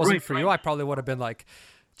 Whereas if it wasn't for you, I probably would have been like,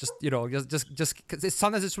 just because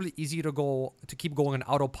sometimes it's really easy to keep going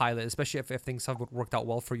on autopilot, especially if things have worked out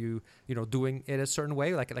well for you, doing it a certain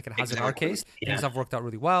way, like it has in our case. Things have worked out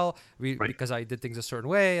really well because I did things a certain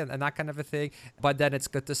way and that kind of a thing. But then it's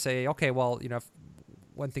good to say, okay, well,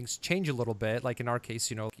 when things change a little bit, like in our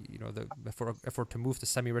case, if we're to move to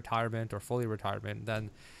semi-retirement or fully retirement, then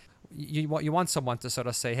you want someone to sort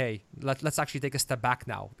of say, hey, let's actually take a step back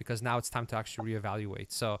now, because now it's time to actually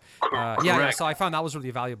reevaluate. So so I found that was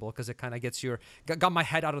really valuable, because it kind of gets got my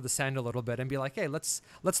head out of the sand a little bit and be like, hey, let's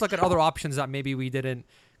look at other options that maybe we didn't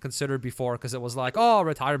consider before, because it was like, oh,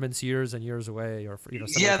 retirement's years and years away, or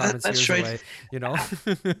that's years right. away,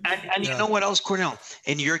 and you know what else, Cornell,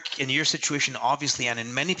 in your situation, obviously, and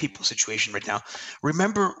in many people's situation right now,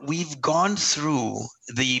 remember, we've gone through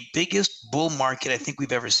the biggest bull market I think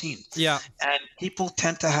we've ever seen. And people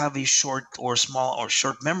tend to have a short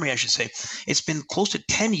memory, I should say. It's been close to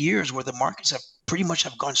 10 years where the markets have pretty much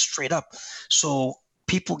gone straight up. So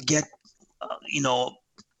people get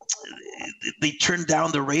they turn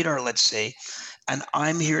down the radar, let's say. And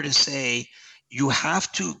I'm here to say, you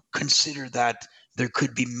have to consider that there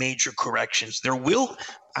could be major corrections. There will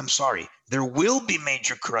be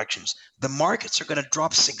major corrections. The markets are going to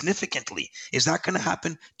drop significantly. Is that going to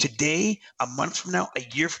happen today, a month from now, a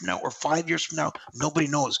year from now, or 5 years from now? Nobody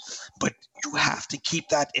knows. But you have to keep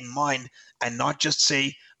that in mind and not just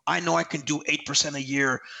say, I know I can do 8% a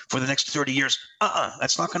year for the next 30 years.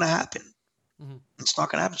 That's not going to happen. It's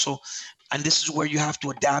not going to happen. So, and this is where you have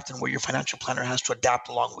to adapt, and where your financial planner has to adapt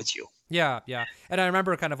along with you. Yeah. And I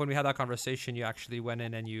remember kind of when we had that conversation, you actually went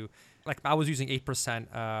in and I was using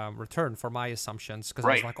 8% return for my assumptions, because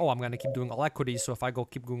I was like, I'm going to keep doing all equities. So if I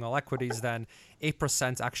keep doing all equities, then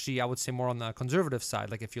 8% actually, I would say, more on the conservative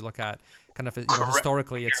side. Like if you look at kind of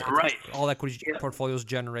historically, it's all equity portfolios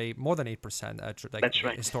generate more than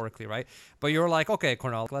 8%. Historically, right? But you're like, okay,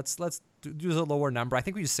 Cornell, let's do a lower number. I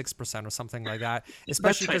think we use 6% or something like that.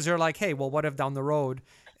 Especially because you're like, hey, well, what if down the road,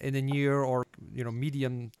 in the near or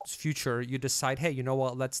medium future, you decide, hey, you know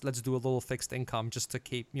what, let's do a little fixed income just to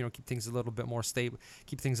keep things a little bit more stable,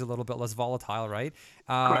 keep things a little bit less volatile, right?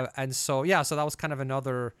 And so so that was kind of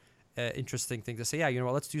another interesting thing to say.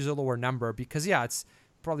 Let's use a lower number, because it's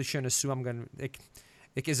probably shouldn't assume I'm going to.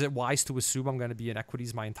 Is it wise to assume I'm going to be in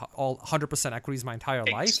equities 100% equities my entire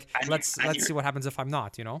life? Let's see what happens if I'm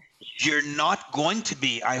not. You're not going to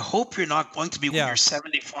be. I hope you're not going to be when you're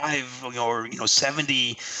 75 or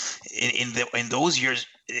 70. In those years,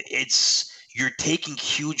 you're taking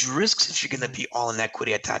huge risks if you're going to be all in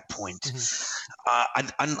equity at that point.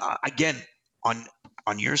 And again,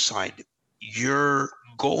 on your side, your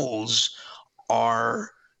goals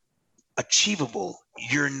are achievable.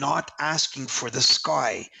 You're not asking for the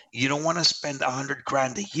sky. You don't want to spend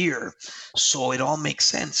 $100,000 a year, so it all makes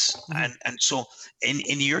sense. And so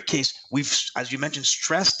in your case, we've, as you mentioned,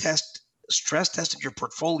 stress tested your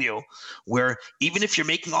portfolio, where even if you're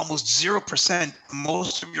making almost 0%,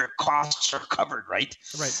 most of your costs are covered, right?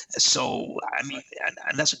 So I mean,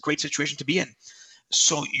 and that's a great situation to be in.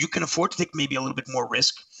 So you can afford to take maybe a little bit more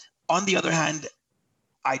risk. On the other hand,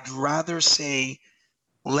 I'd rather say,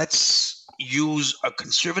 let's use a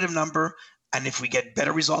conservative number, and if we get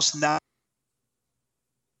better results than that,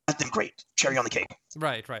 then great, cherry on the cake.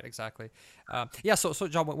 Right, exactly. Yeah, so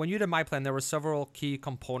John, when you did My Plan, there were several key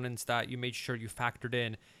components that you made sure you factored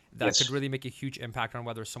in that could really make a huge impact on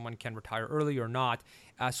whether someone can retire early or not.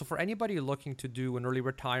 So for anybody looking to do an early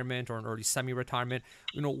retirement or an early semi-retirement,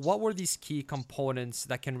 what were these key components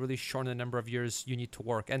that can really shorten the number of years you need to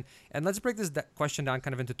work? And let's break this question down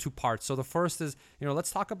kind of into two parts. So the first is,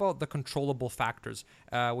 let's talk about the controllable factors,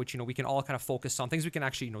 which, we can all kind of focus on, things we can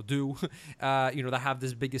actually, do, that have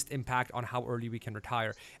this biggest impact on how early we can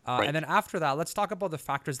retire. And then after that, let's talk about the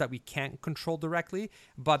factors that we can't control directly,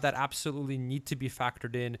 but that absolutely need to be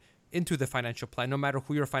factored into the financial plan, no matter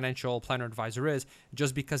who your financial planner advisor is,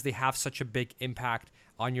 just because they have such a big impact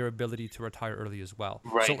on your ability to retire early as well.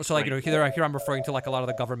 Right. So like, here I'm referring to like a lot of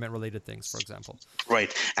the government related things, for example.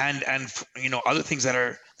 Right. And other things that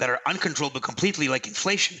are uncontrollable completely, like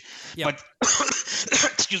inflation. Yep. But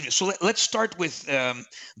excuse me. So let's start with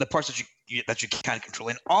the parts that you can control.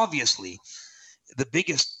 And obviously the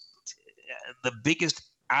biggest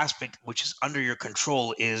aspect which is under your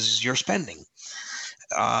control is your spending.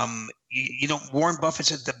 Warren Buffett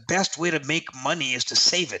said the best way to make money is to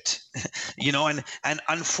save it, and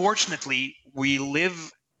unfortunately we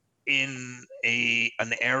live in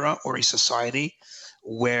an era or a society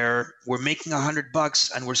where we're making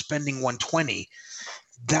 $100 and we're spending 120.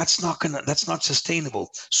 That's not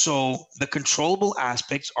sustainable. So the controllable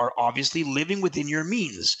aspects are obviously living within your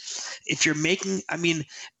means. If you're making,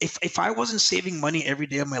 if I wasn't saving money every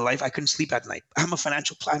day of my life, I couldn't sleep at night. I'm a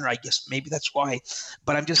financial planner, I guess maybe that's why.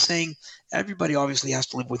 But I'm just saying everybody obviously has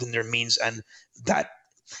to live within their means, and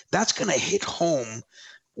that's going to hit home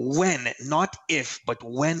when, not if, but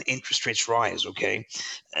when interest rates rise, okay?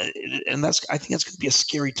 And I think that's going to be a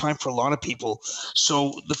scary time for a lot of people.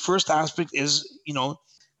 So the first aspect is,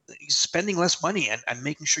 spending less money and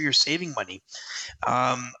making sure you're saving money.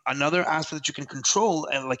 Another aspect that you can control,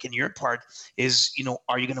 and like in your part, is,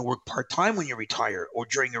 are you going to work part-time when you retire or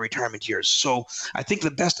during your retirement years? So I think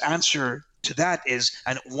the best answer to that is,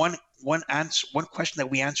 and one question that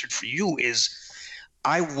we answered for you is,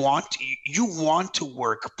 you want to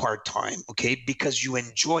work part-time, okay, because you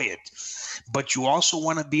enjoy it, but you also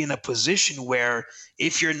want to be in a position where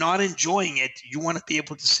if you're not enjoying it, you want to be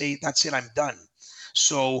able to say, that's it, I'm done.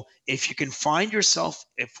 So if you can find yourself,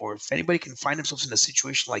 if anybody can find themselves in a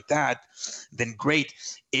situation like that, then great.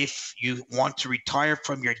 If you want to retire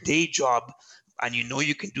from your day job and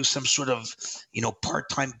you can do some sort of,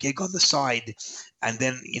 part-time gig on the side, and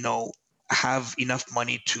then, have enough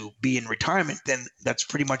money to be in retirement, then that's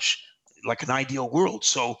pretty much like an ideal world.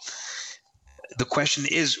 So the question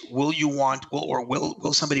is, will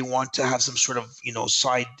somebody want to have some sort of,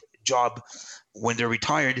 side job when they're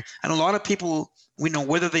retired? And a lot of people,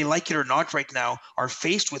 whether they like it or not right now, are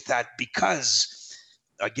faced with that because,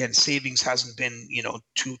 again, savings hasn't been,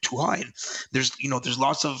 too high. And there's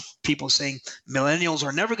lots of people saying millennials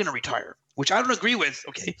are never going to retire, which I don't agree with.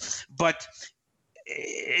 Okay. But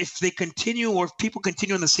if they continue, or if people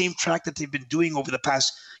continue on the same track that they've been doing over the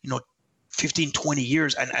past, 15, 20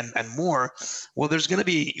 years and more, well, there's going to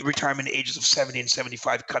be retirement ages of 70 and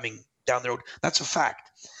 75 coming down the road. That's a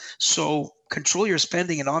fact. So control your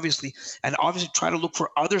spending, and obviously try to look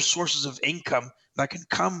for other sources of income that can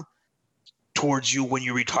come towards you when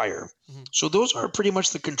you retire. Mm-hmm. So those are pretty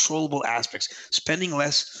much the controllable aspects: spending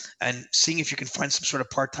less and seeing if you can find some sort of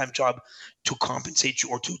part-time job to compensate you,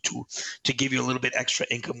 or to give you a little bit extra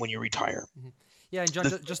income when you retire. Mm-hmm. Yeah, and John,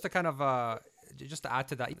 just to kind of just to add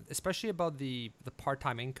to that, especially about the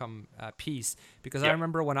part-time income piece, because I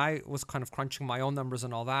remember when I was kind of crunching my own numbers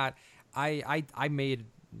and all that, I made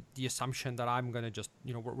the assumption that I'm going to just,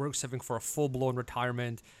 we're saving for a full-blown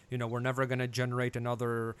retirement. We're never going to generate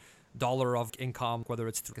another dollar of income, whether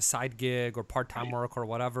it's through a side gig or part-time work or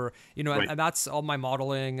whatever, and that's all my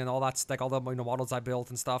modeling and all that's like all the models I built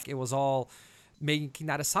and stuff. It was all making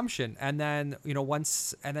that assumption. And then,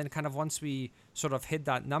 once we sort of hit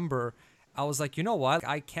that number, I was like, you know what?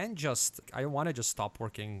 I want to just stop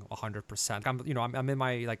working 100%. I'm in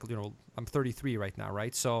my, I'm 33 right now,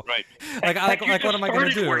 right? So, what am I going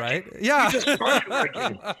to do, working. Right? Yeah. You just started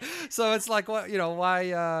working. So it's like,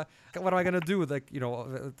 why? What am I going to do?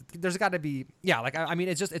 There's got to be,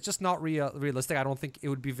 it's just not realistic. I don't think it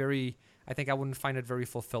would be I think I wouldn't find it very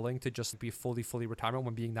fulfilling to just be fully retirement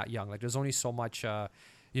when being that young. Like, there's only so much,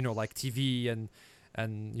 like TV and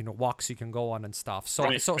and walks you can go on and stuff. So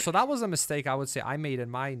that was a mistake I would say I made in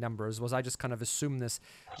my numbers, was I just kind of assumed this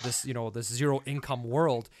zero income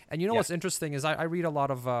world. And what's interesting is I read a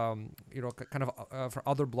lot of for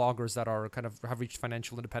other bloggers that are kind of have reached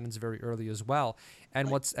financial independence very early as well. And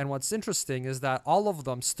what's interesting is that all of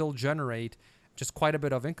them still generate just quite a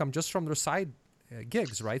bit of income just from their side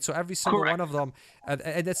gigs, right? So every single one of them, and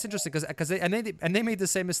it's interesting because they made the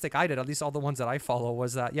same mistake I did. At least all the ones that I follow,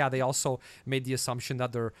 was that they also made the assumption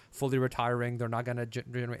that they're fully retiring, they're not going to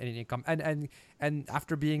generate any income, and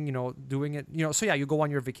after being doing it, so you go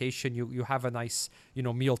on your vacation, you have a nice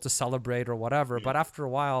meal to celebrate or whatever, but after a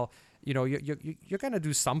while, you're gonna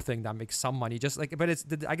do something that makes some money. But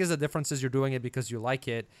I guess the difference is you're doing it because you like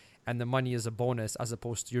it, and the money is a bonus, as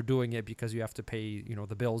opposed to you're doing it because you have to pay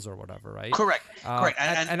the bills or whatever, right? Correct.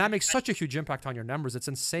 And that makes such a huge impact on your numbers. It's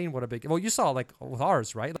insane what a big. Well, you saw like with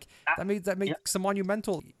ours, right? Like that made some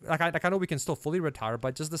monumental. Like I know we can still fully retire,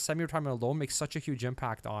 but just the semi-retirement alone makes such a huge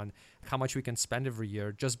impact on how much we can spend every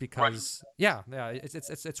year. Just because,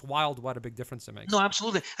 it's wild what a big difference it makes. No,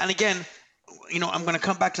 absolutely. And again, I'm going to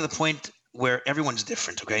come back to the point where everyone's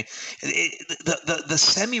different, okay? The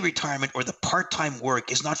semi-retirement or the part-time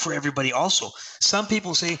work is not for everybody also. Some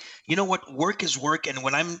people say, you know what, work is work, and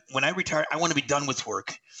when I retire, I want to be done with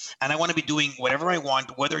work. And I want to be doing whatever I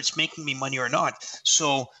want, whether it's making me money or not.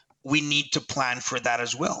 So we need to plan for that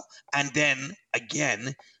as well. And then,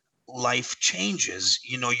 again, life changes.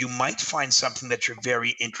 You might find something that you're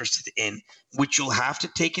very interested in, which you'll have to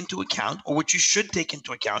take into account, or which you should take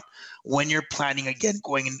into account when you're planning again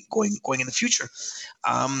going in the future.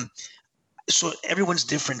 So everyone's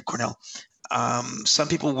different, Cornell. Some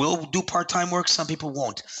people will do part-time work, some people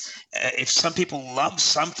won't. If some people love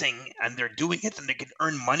something and they're doing it and they can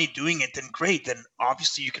earn money doing it, then great. Then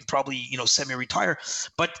obviously you can probably semi-retire.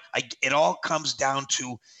 But it all comes down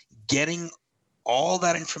to getting all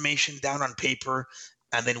that information down on paper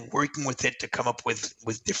and then working with it to come up with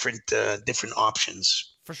different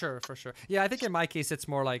options. For sure. Yeah, I think in my case it's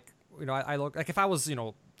more like, I look like if I was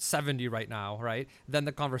 70 right now, right, then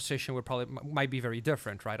the conversation might be very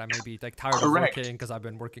different, right? I may be like tired of working because I've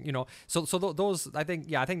been working, so those I think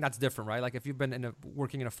that's different, right? Like if you've been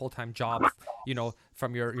working in a full-time job,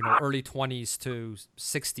 from your early 20s to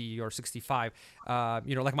 60 or 65,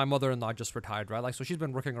 like my mother-in-law just retired, right? Like, so she's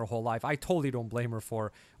been working her whole life. I totally don't blame her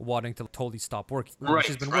for wanting to totally stop working. Right,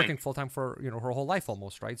 she's been working full-time for her whole life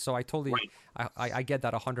almost, right? So I totally I get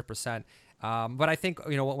that 100%. But I think,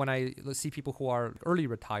 when I see people who are early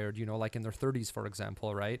retired, like in their 30s, for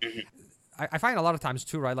example, right? Mm-hmm. I find a lot of times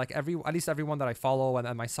too, right? Like at least everyone that I follow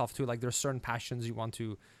and myself too, like there's certain passions you want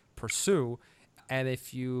to pursue. And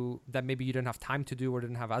that maybe you didn't have time to do or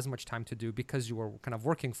didn't have as much time to do because you were kind of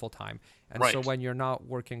working full time. And so when you're not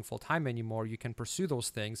working full time anymore, you can pursue those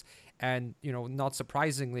things. And, not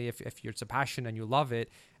surprisingly, if it's a passion and you love it,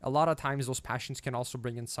 a lot of times those passions can also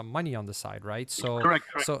bring in some money on the side, right? So, correct.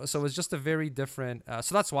 So it's just a very different,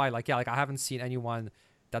 so that's why I haven't seen anyone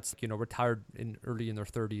that's, retired early in their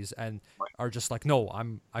 30s and are just like, no,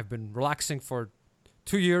 I've been relaxing for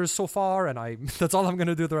 2 years so far, and that's all I'm going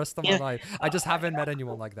to do the rest of my life. I just haven't met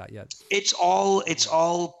anyone like that yet. It's all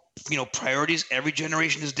priorities. Every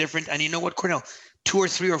generation is different. And you know what, Cornell, 2 or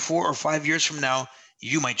 3 or 4 or 5 years from now,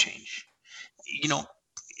 you might change.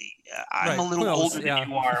 I'm a little older than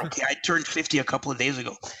you are. Okay, I turned 50 a couple of days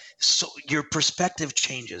ago. So your perspective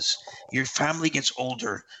changes. Your family gets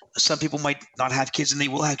older. Some people might not have kids and they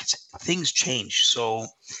will have kids. Things change. So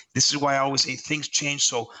this is why I always say things change.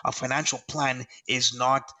 So a financial plan is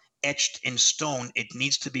not etched in stone. It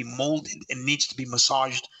needs to be molded and needs to be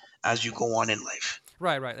massaged as you go on in life.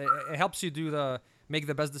 Right. It helps you make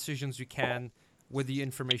the best decisions you can with the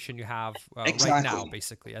information you have right now,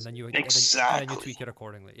 basically, and then you tweak it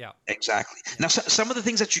accordingly. Yeah, exactly. Now, some of the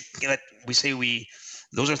things that we say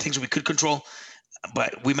those are things we could control,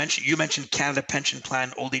 but you mentioned Canada Pension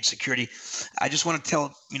Plan, Old Age Security. I just want to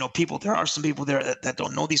tell people, there are some people there that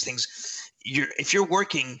don't know these things. If you're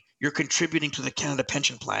working, you're contributing to the Canada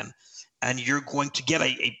Pension Plan, and you're going to get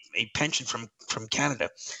a pension from Canada.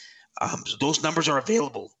 So those numbers are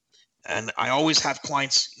available. And I always have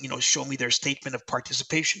clients, show me their statement of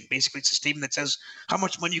participation. Basically, it's a statement that says how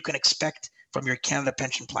much money you can expect from your Canada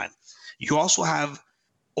Pension Plan. You also have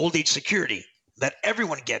Old Age Security that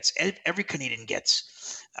everyone gets, every Canadian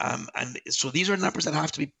gets. And so these are numbers that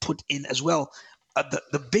have to be put in as well.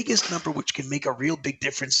 The biggest number which can make a real big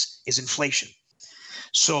difference is inflation.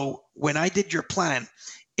 So when I did your plan,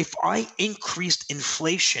 if I increased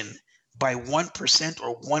inflation by 1%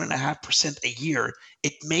 or 1.5% a year,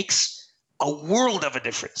 it makes a world of a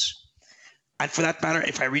difference. And for that matter,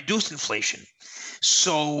 if I reduce inflation.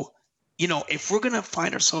 So, if we're going to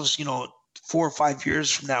find ourselves, 4 or 5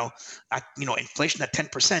 years from now, at, inflation at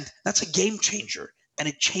 10%, that's a game changer, and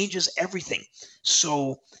it changes everything.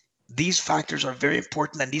 So these factors are very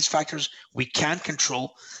important, and these factors we can't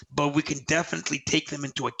control, but we can definitely take them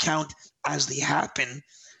into account as they happen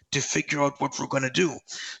to figure out what we're going to do.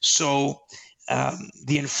 So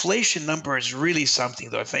the inflation number is really something,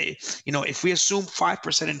 though. If we assume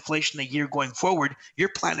 5% inflation a year going forward, your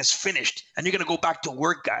plan is finished, and you're going to go back to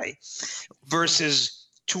work, guy, versus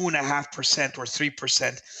 2.5% or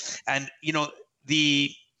 3%. And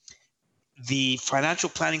the financial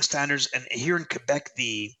planning standards, and here in Quebec,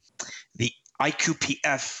 the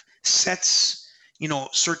IQPF sets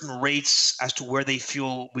certain rates as to where they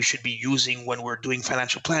feel we should be using when we're doing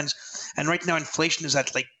financial plans. And right now, inflation is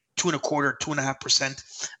at like 2.25%,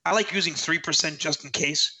 2.5%. I like using 3% just in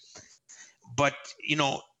case. But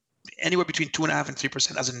anywhere between 2.5% and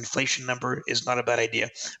 3% as an inflation number is not a bad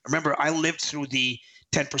idea. Remember, I lived through the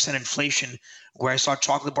 10% inflation where I saw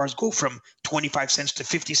chocolate bars go from 25 cents to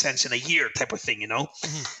 50 cents in a year type of thing,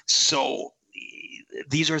 Mm-hmm. So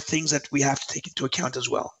these are things that we have to take into account as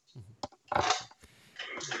well.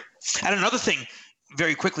 Mm-hmm. And another thing,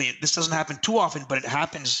 very quickly, this doesn't happen too often, but it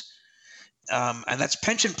happens, and that's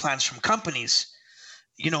pension plans from companies.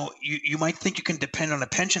 You might think you can depend on a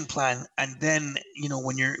pension plan, and then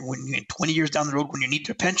when you're 20 years down the road, when you need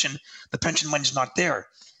your pension, the pension money's not there.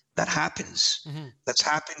 That happens. Mm-hmm. That's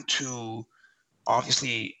happened to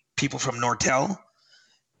obviously people from Nortel.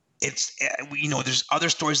 It's there's other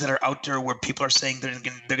stories that are out there where people are saying they're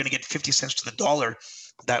going to get 50 cents to the dollar,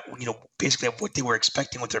 that basically what they were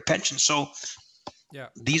expecting with their pension. So yeah,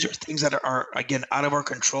 these are things that are again out of our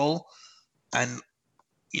control, and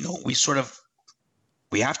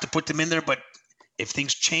we have to put them in there. But if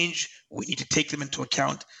things change, we need to take them into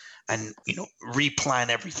account and replan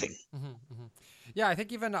everything. Mm-hmm, mm-hmm. Yeah, I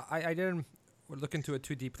think even I didn't look into it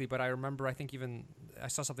too deeply, but I remember I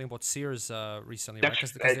saw something about Sears recently, right?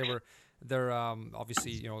 Because they're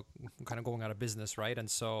obviously kind of going out of business, right?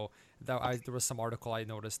 And so there was some article I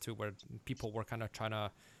noticed too where people were kind of trying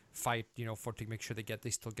to fight, to make sure they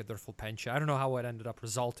still get their full pension. I don't know how it ended up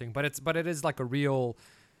resulting, but it is like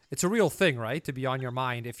it's a real thing, right? To be on your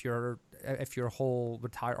mind if your whole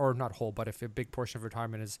retire, or not whole, but if a big portion of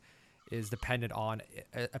retirement is dependent on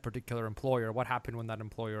a particular employer. What happened when that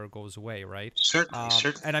employer goes away, right? Certainly.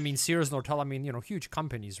 And I mean, Sears, Nortel, huge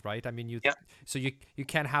companies, right? I mean, so you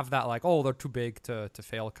can't have that like, oh, they're too big to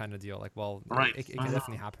fail kind of deal. Like, well, right. It can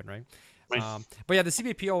definitely happen, right? Right. But yeah, the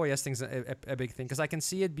CBP OAS thing's a big thing, because I can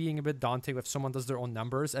see it being a bit daunting if someone does their own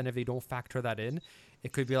numbers, and if they don't factor that in,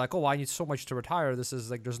 it could be like, oh, I need so much to retire. This is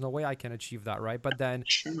like, there's no way I can achieve that, right? But then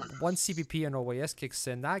once CBP and OAS kicks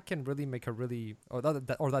in, that can really make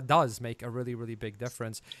that does make a really, really big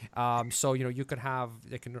difference. So, you could have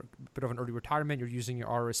a bit of an early retirement. You're using your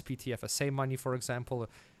RRSP TFSA money, for example.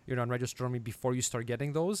 You're non-registered only before you start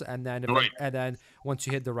getting those, and then once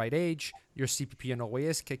you hit the right age, your CPP and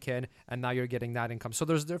OAS kick in, and now you're getting that income. So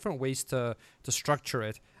there's different ways to structure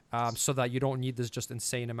it, so that you don't need this just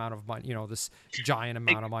insane amount of money, this giant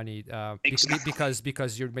amount of money, because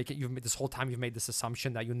this whole time you've made this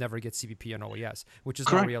assumption that you'll never get CPP and OAS, which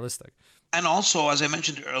is not realistic. And also, as I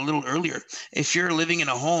mentioned a little earlier, if you're living in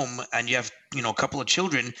a home and you have a couple of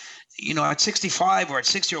children, at 65 or at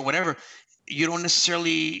 60 or whatever, you don't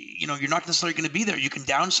necessarily, you're not necessarily going to be there. You can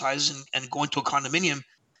downsize and go into a condominium,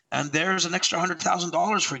 and there's an extra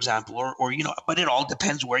 $100,000, for example, or but it all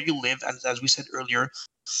depends where you live. And as we said earlier,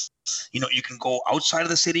 you can go outside of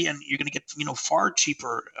the city and you're going to get, far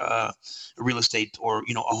cheaper real estate or,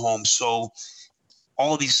 a home. So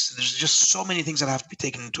all of these, there's just so many things that have to be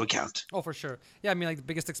taken into account. Oh, for sure. Yeah, I mean, like the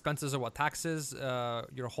biggest expenses are what? Taxes,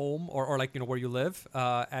 your home, or like, where you live,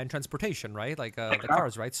 and transportation, right? Like the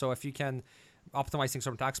cars, right? So if you can optimize things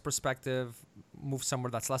from a tax perspective, move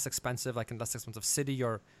somewhere that's less expensive, like in less expensive city,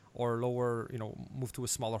 or lower, move to a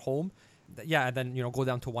smaller home. Yeah, and then go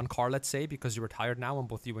down to one car, let's say, because you're retired now, and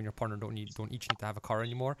both you and your partner don't each need to have a car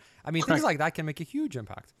anymore. I mean, things like that can make a huge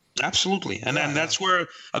impact. Absolutely, and that's where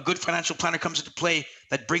a good financial planner comes into play,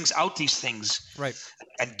 that brings out these things, right,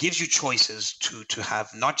 and gives you choices to have,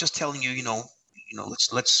 not just telling you,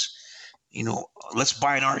 let's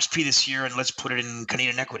buy an RSP this year and let's put it in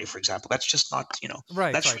Canadian equity, for example. That's just not,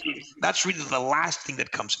 right. That's really the last thing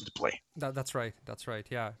that comes into play. That's right.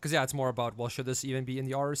 Yeah, because it's more about, well, should this even be in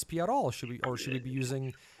the RSP at all? Should we be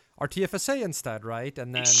using our TFSA instead, right?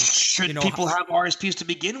 And then should people have RSPs to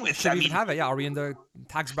begin with? Should we even have it? Yeah, are we in the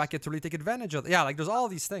tax bracket to really take advantage of it? Yeah, like there's all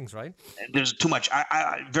these things, right? There's too much.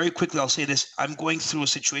 I very quickly, I'll say this. I'm going through a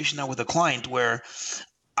situation now with a client where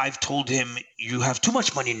I've told him, you have too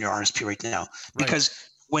much money in your RSP right now, because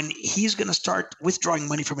when he's going to start withdrawing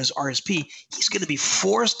money from his RSP, he's going to be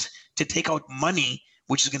forced to take out money,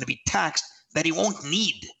 which is going to be taxed, that he won't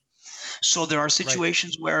need. So there are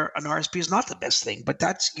situations where an RSP is not the best thing, but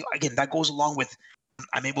that's, again, that goes along with,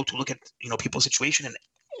 I'm able to look at, people's situation and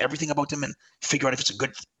everything about them and figure out if it's a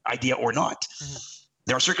good idea or not.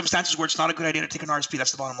 There are circumstances where it's not a good idea to take an RSP.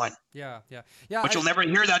 That's the bottom line. Yeah. But you'll never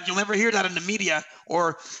hear that. You'll never hear that in the media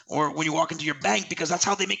or when you walk into your bank, because that's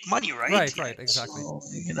how they make money, right? Right, exactly. So,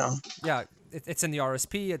 Yeah, it's in the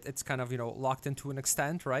RSP. It's kind of locked into an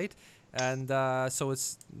extent, right? And so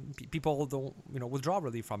it's people don't withdraw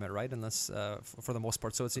really from it, right? Unless for the most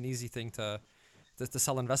part. So it's an easy thing to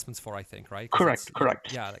sell investments for, I think, right? Correct.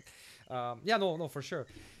 Yeah, no, for sure.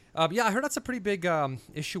 Yeah, I heard that's a pretty big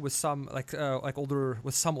issue with some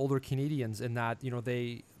older Canadians, in that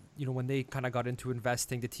they when they kind of got into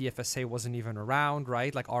investing, the TFSA wasn't even around,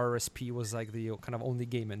 right? Like RRSP was like the kind of only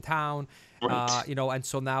game in town, right. And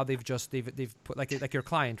so now they've put like your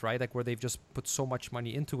client, right? Like where they've just put so much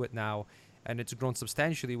money into it now, and it's grown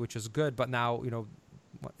substantially, which is good. But now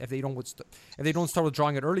if they don't start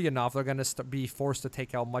withdrawing it early enough, they're going to be forced to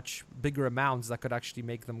take out much bigger amounts that could actually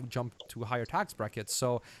make them jump to higher tax brackets.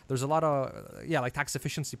 So there's a lot of like tax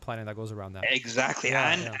efficiency planning that goes around that. Exactly.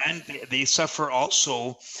 And they suffer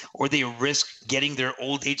also, or they risk getting their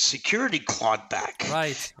old age security clawed back.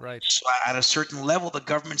 Right. So at a certain level, the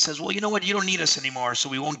government says, well, you know what, you don't need us anymore, so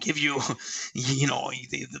we won't give you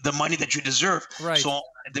the money that you deserve. Right. So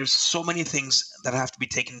there's so many things that have to be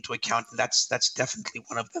taken into account, and that's definitely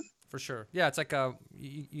one of them. For sure. Yeah, it's like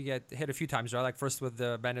you get hit a few times, right? Like first with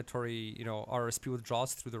the mandatory, RSP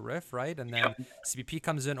withdrawals through the RIF, right? And then CBP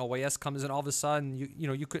comes in, OAS comes in. All of a sudden,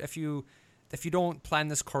 you could, if you don't plan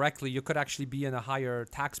this correctly, you could actually be in a higher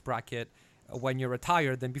tax bracket when you're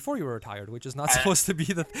retired than before you were retired, which is not supposed to be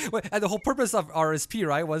and the whole purpose of RSP,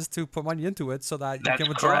 right, was to put money into it so that you can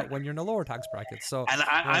withdraw it when you're in a lower tax bracket. So, and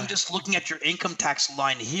I'm just looking at your income tax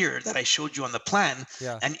line here that I showed you on the plan,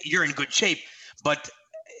 and you're in good shape. But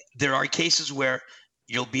there are cases where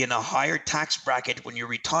you'll be in a higher tax bracket when you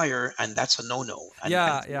retire, and that's a no-no.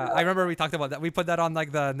 Yeah. I remember we talked about that. We put that on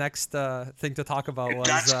like the next thing to talk about.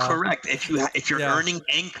 That's correct. If you're earning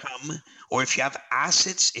income, or if you have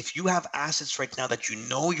assets right now that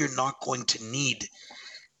you're not going to need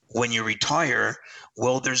when you retire,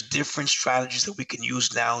 well, there's different strategies that we can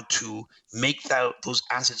use now to make those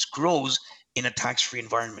assets grows in a tax-free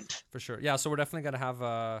environment. For sure. Yeah. So we're definitely gonna have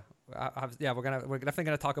we're definitely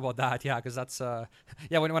gonna talk about that. Yeah, because that's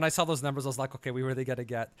when I saw those numbers, I was like, okay, we really gotta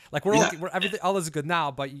get like we're everything, all is good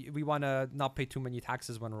now, but we want to not pay too many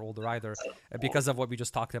taxes when we're older either, because of what we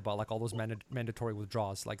just talked about, like all those mandatory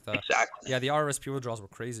withdrawals, like the RRSP withdrawals were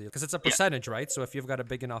crazy because it's a percentage, right? So if you've got a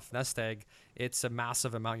big enough nest egg, it's a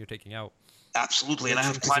massive amount you're taking out. Absolutely, and I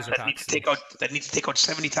have clients that need to take out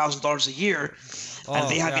 $70,000 a year, and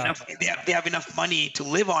they have enough. They have enough money to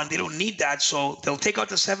live on. They don't need that, so they'll take out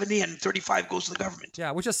the 70, and 35 goes to the government.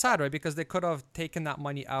 Yeah, which is sad, right? Because they could have taken that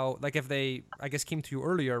money out. Like if they, I guess, came to you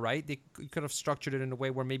earlier, right? They could have structured it in a way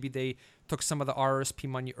where maybe they took some of the RRSP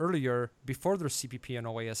money earlier before their CPP and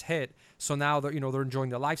OAS hit. So now they're they're enjoying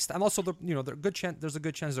their lifestyle, and also there's a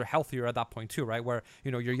good chance they're healthier at that point too, right? Where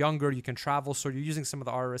you're younger, you can travel, so you're using some of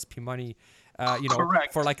the RRSP money.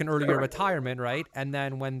 For like an earlier retirement, right? And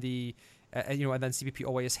then when the, and then CPP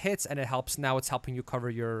OAS hits, and it's helping you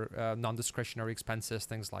cover your non-discretionary expenses,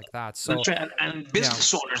 things like that. So that's right. And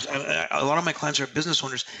business owners, a lot of my clients are business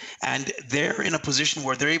owners, and they're in a position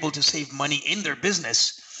where they're able to save money in their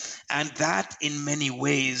business, and that in many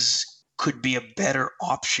ways could be a better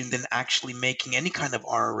option than actually making any kind of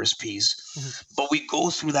RRSPs. But we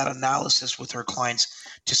go through that analysis with our clients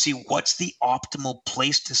to see what's the optimal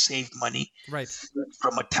place to save money, right,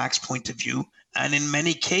 from a tax point of view. And in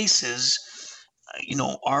many cases,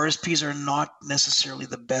 RRSPs are not necessarily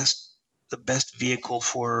the best vehicle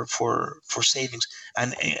for savings,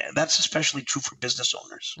 and that's especially true for business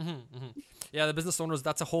owners. Yeah, the business owners,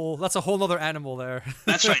 that's a whole other animal there.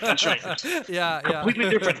 That's right. Yeah.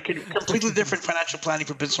 Completely different financial planning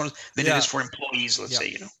for business owners than it is for employees, let's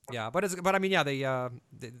say, Yeah, but I mean,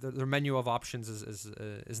 their menu of options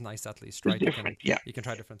is nice, at least, right? You can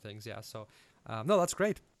try different things. Yeah. So, no, that's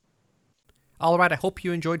great. All right, I hope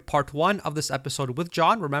you enjoyed part 1 of this episode with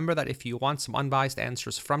John. Remember that if you want some unbiased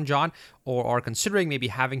answers from John, or are considering maybe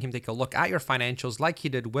having him take a look at your financials like he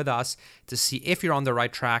did with us to see if you're on the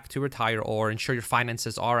right track to retire or ensure your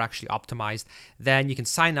finances are actually optimized, then you can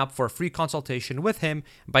sign up for a free consultation with him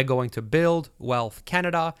by going to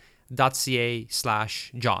buildwealthcanada.com.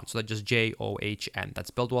 buildwealthcanada.ca/John. So that's just JOHN.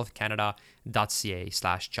 That's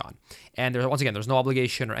buildwealthcanada.ca/John. And once again, there's no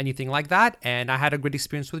obligation or anything like that. And I had a great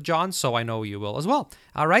experience with John, so I know you will as well.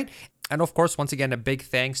 All right. And of course, once again, a big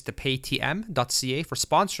thanks to paytm.ca for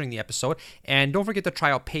sponsoring the episode. And don't forget to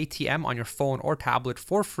try out Paytm on your phone or tablet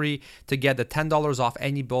for free to get the $10 off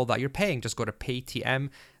any bill that you're paying. Just go to paytm.ca,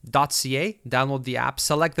 download the app,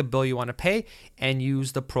 select the bill you want to pay, and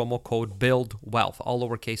use the promo code BUILDWEALTH, all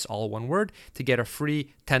lowercase, all one word, to get a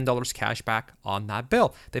free $10 cash back on that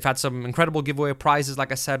bill. They've had some incredible giveaway prizes.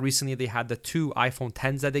 Like I said, recently they had the 2 iPhone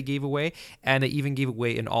 10s that they gave away, and they even gave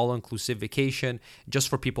away an all-inclusive vacation just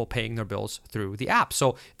for people paying their bills through the app.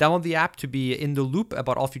 So download the app to be in the loop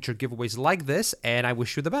about all future giveaways like this, and I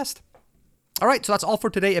wish you the best. All right, so that's all for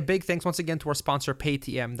today. A big thanks once again to our sponsor,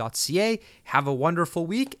 paytm.ca. Have a wonderful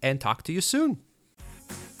week and talk to you soon.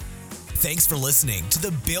 Thanks for listening to the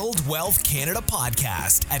Build Wealth Canada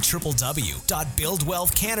podcast at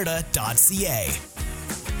www.buildwealthcanada.ca.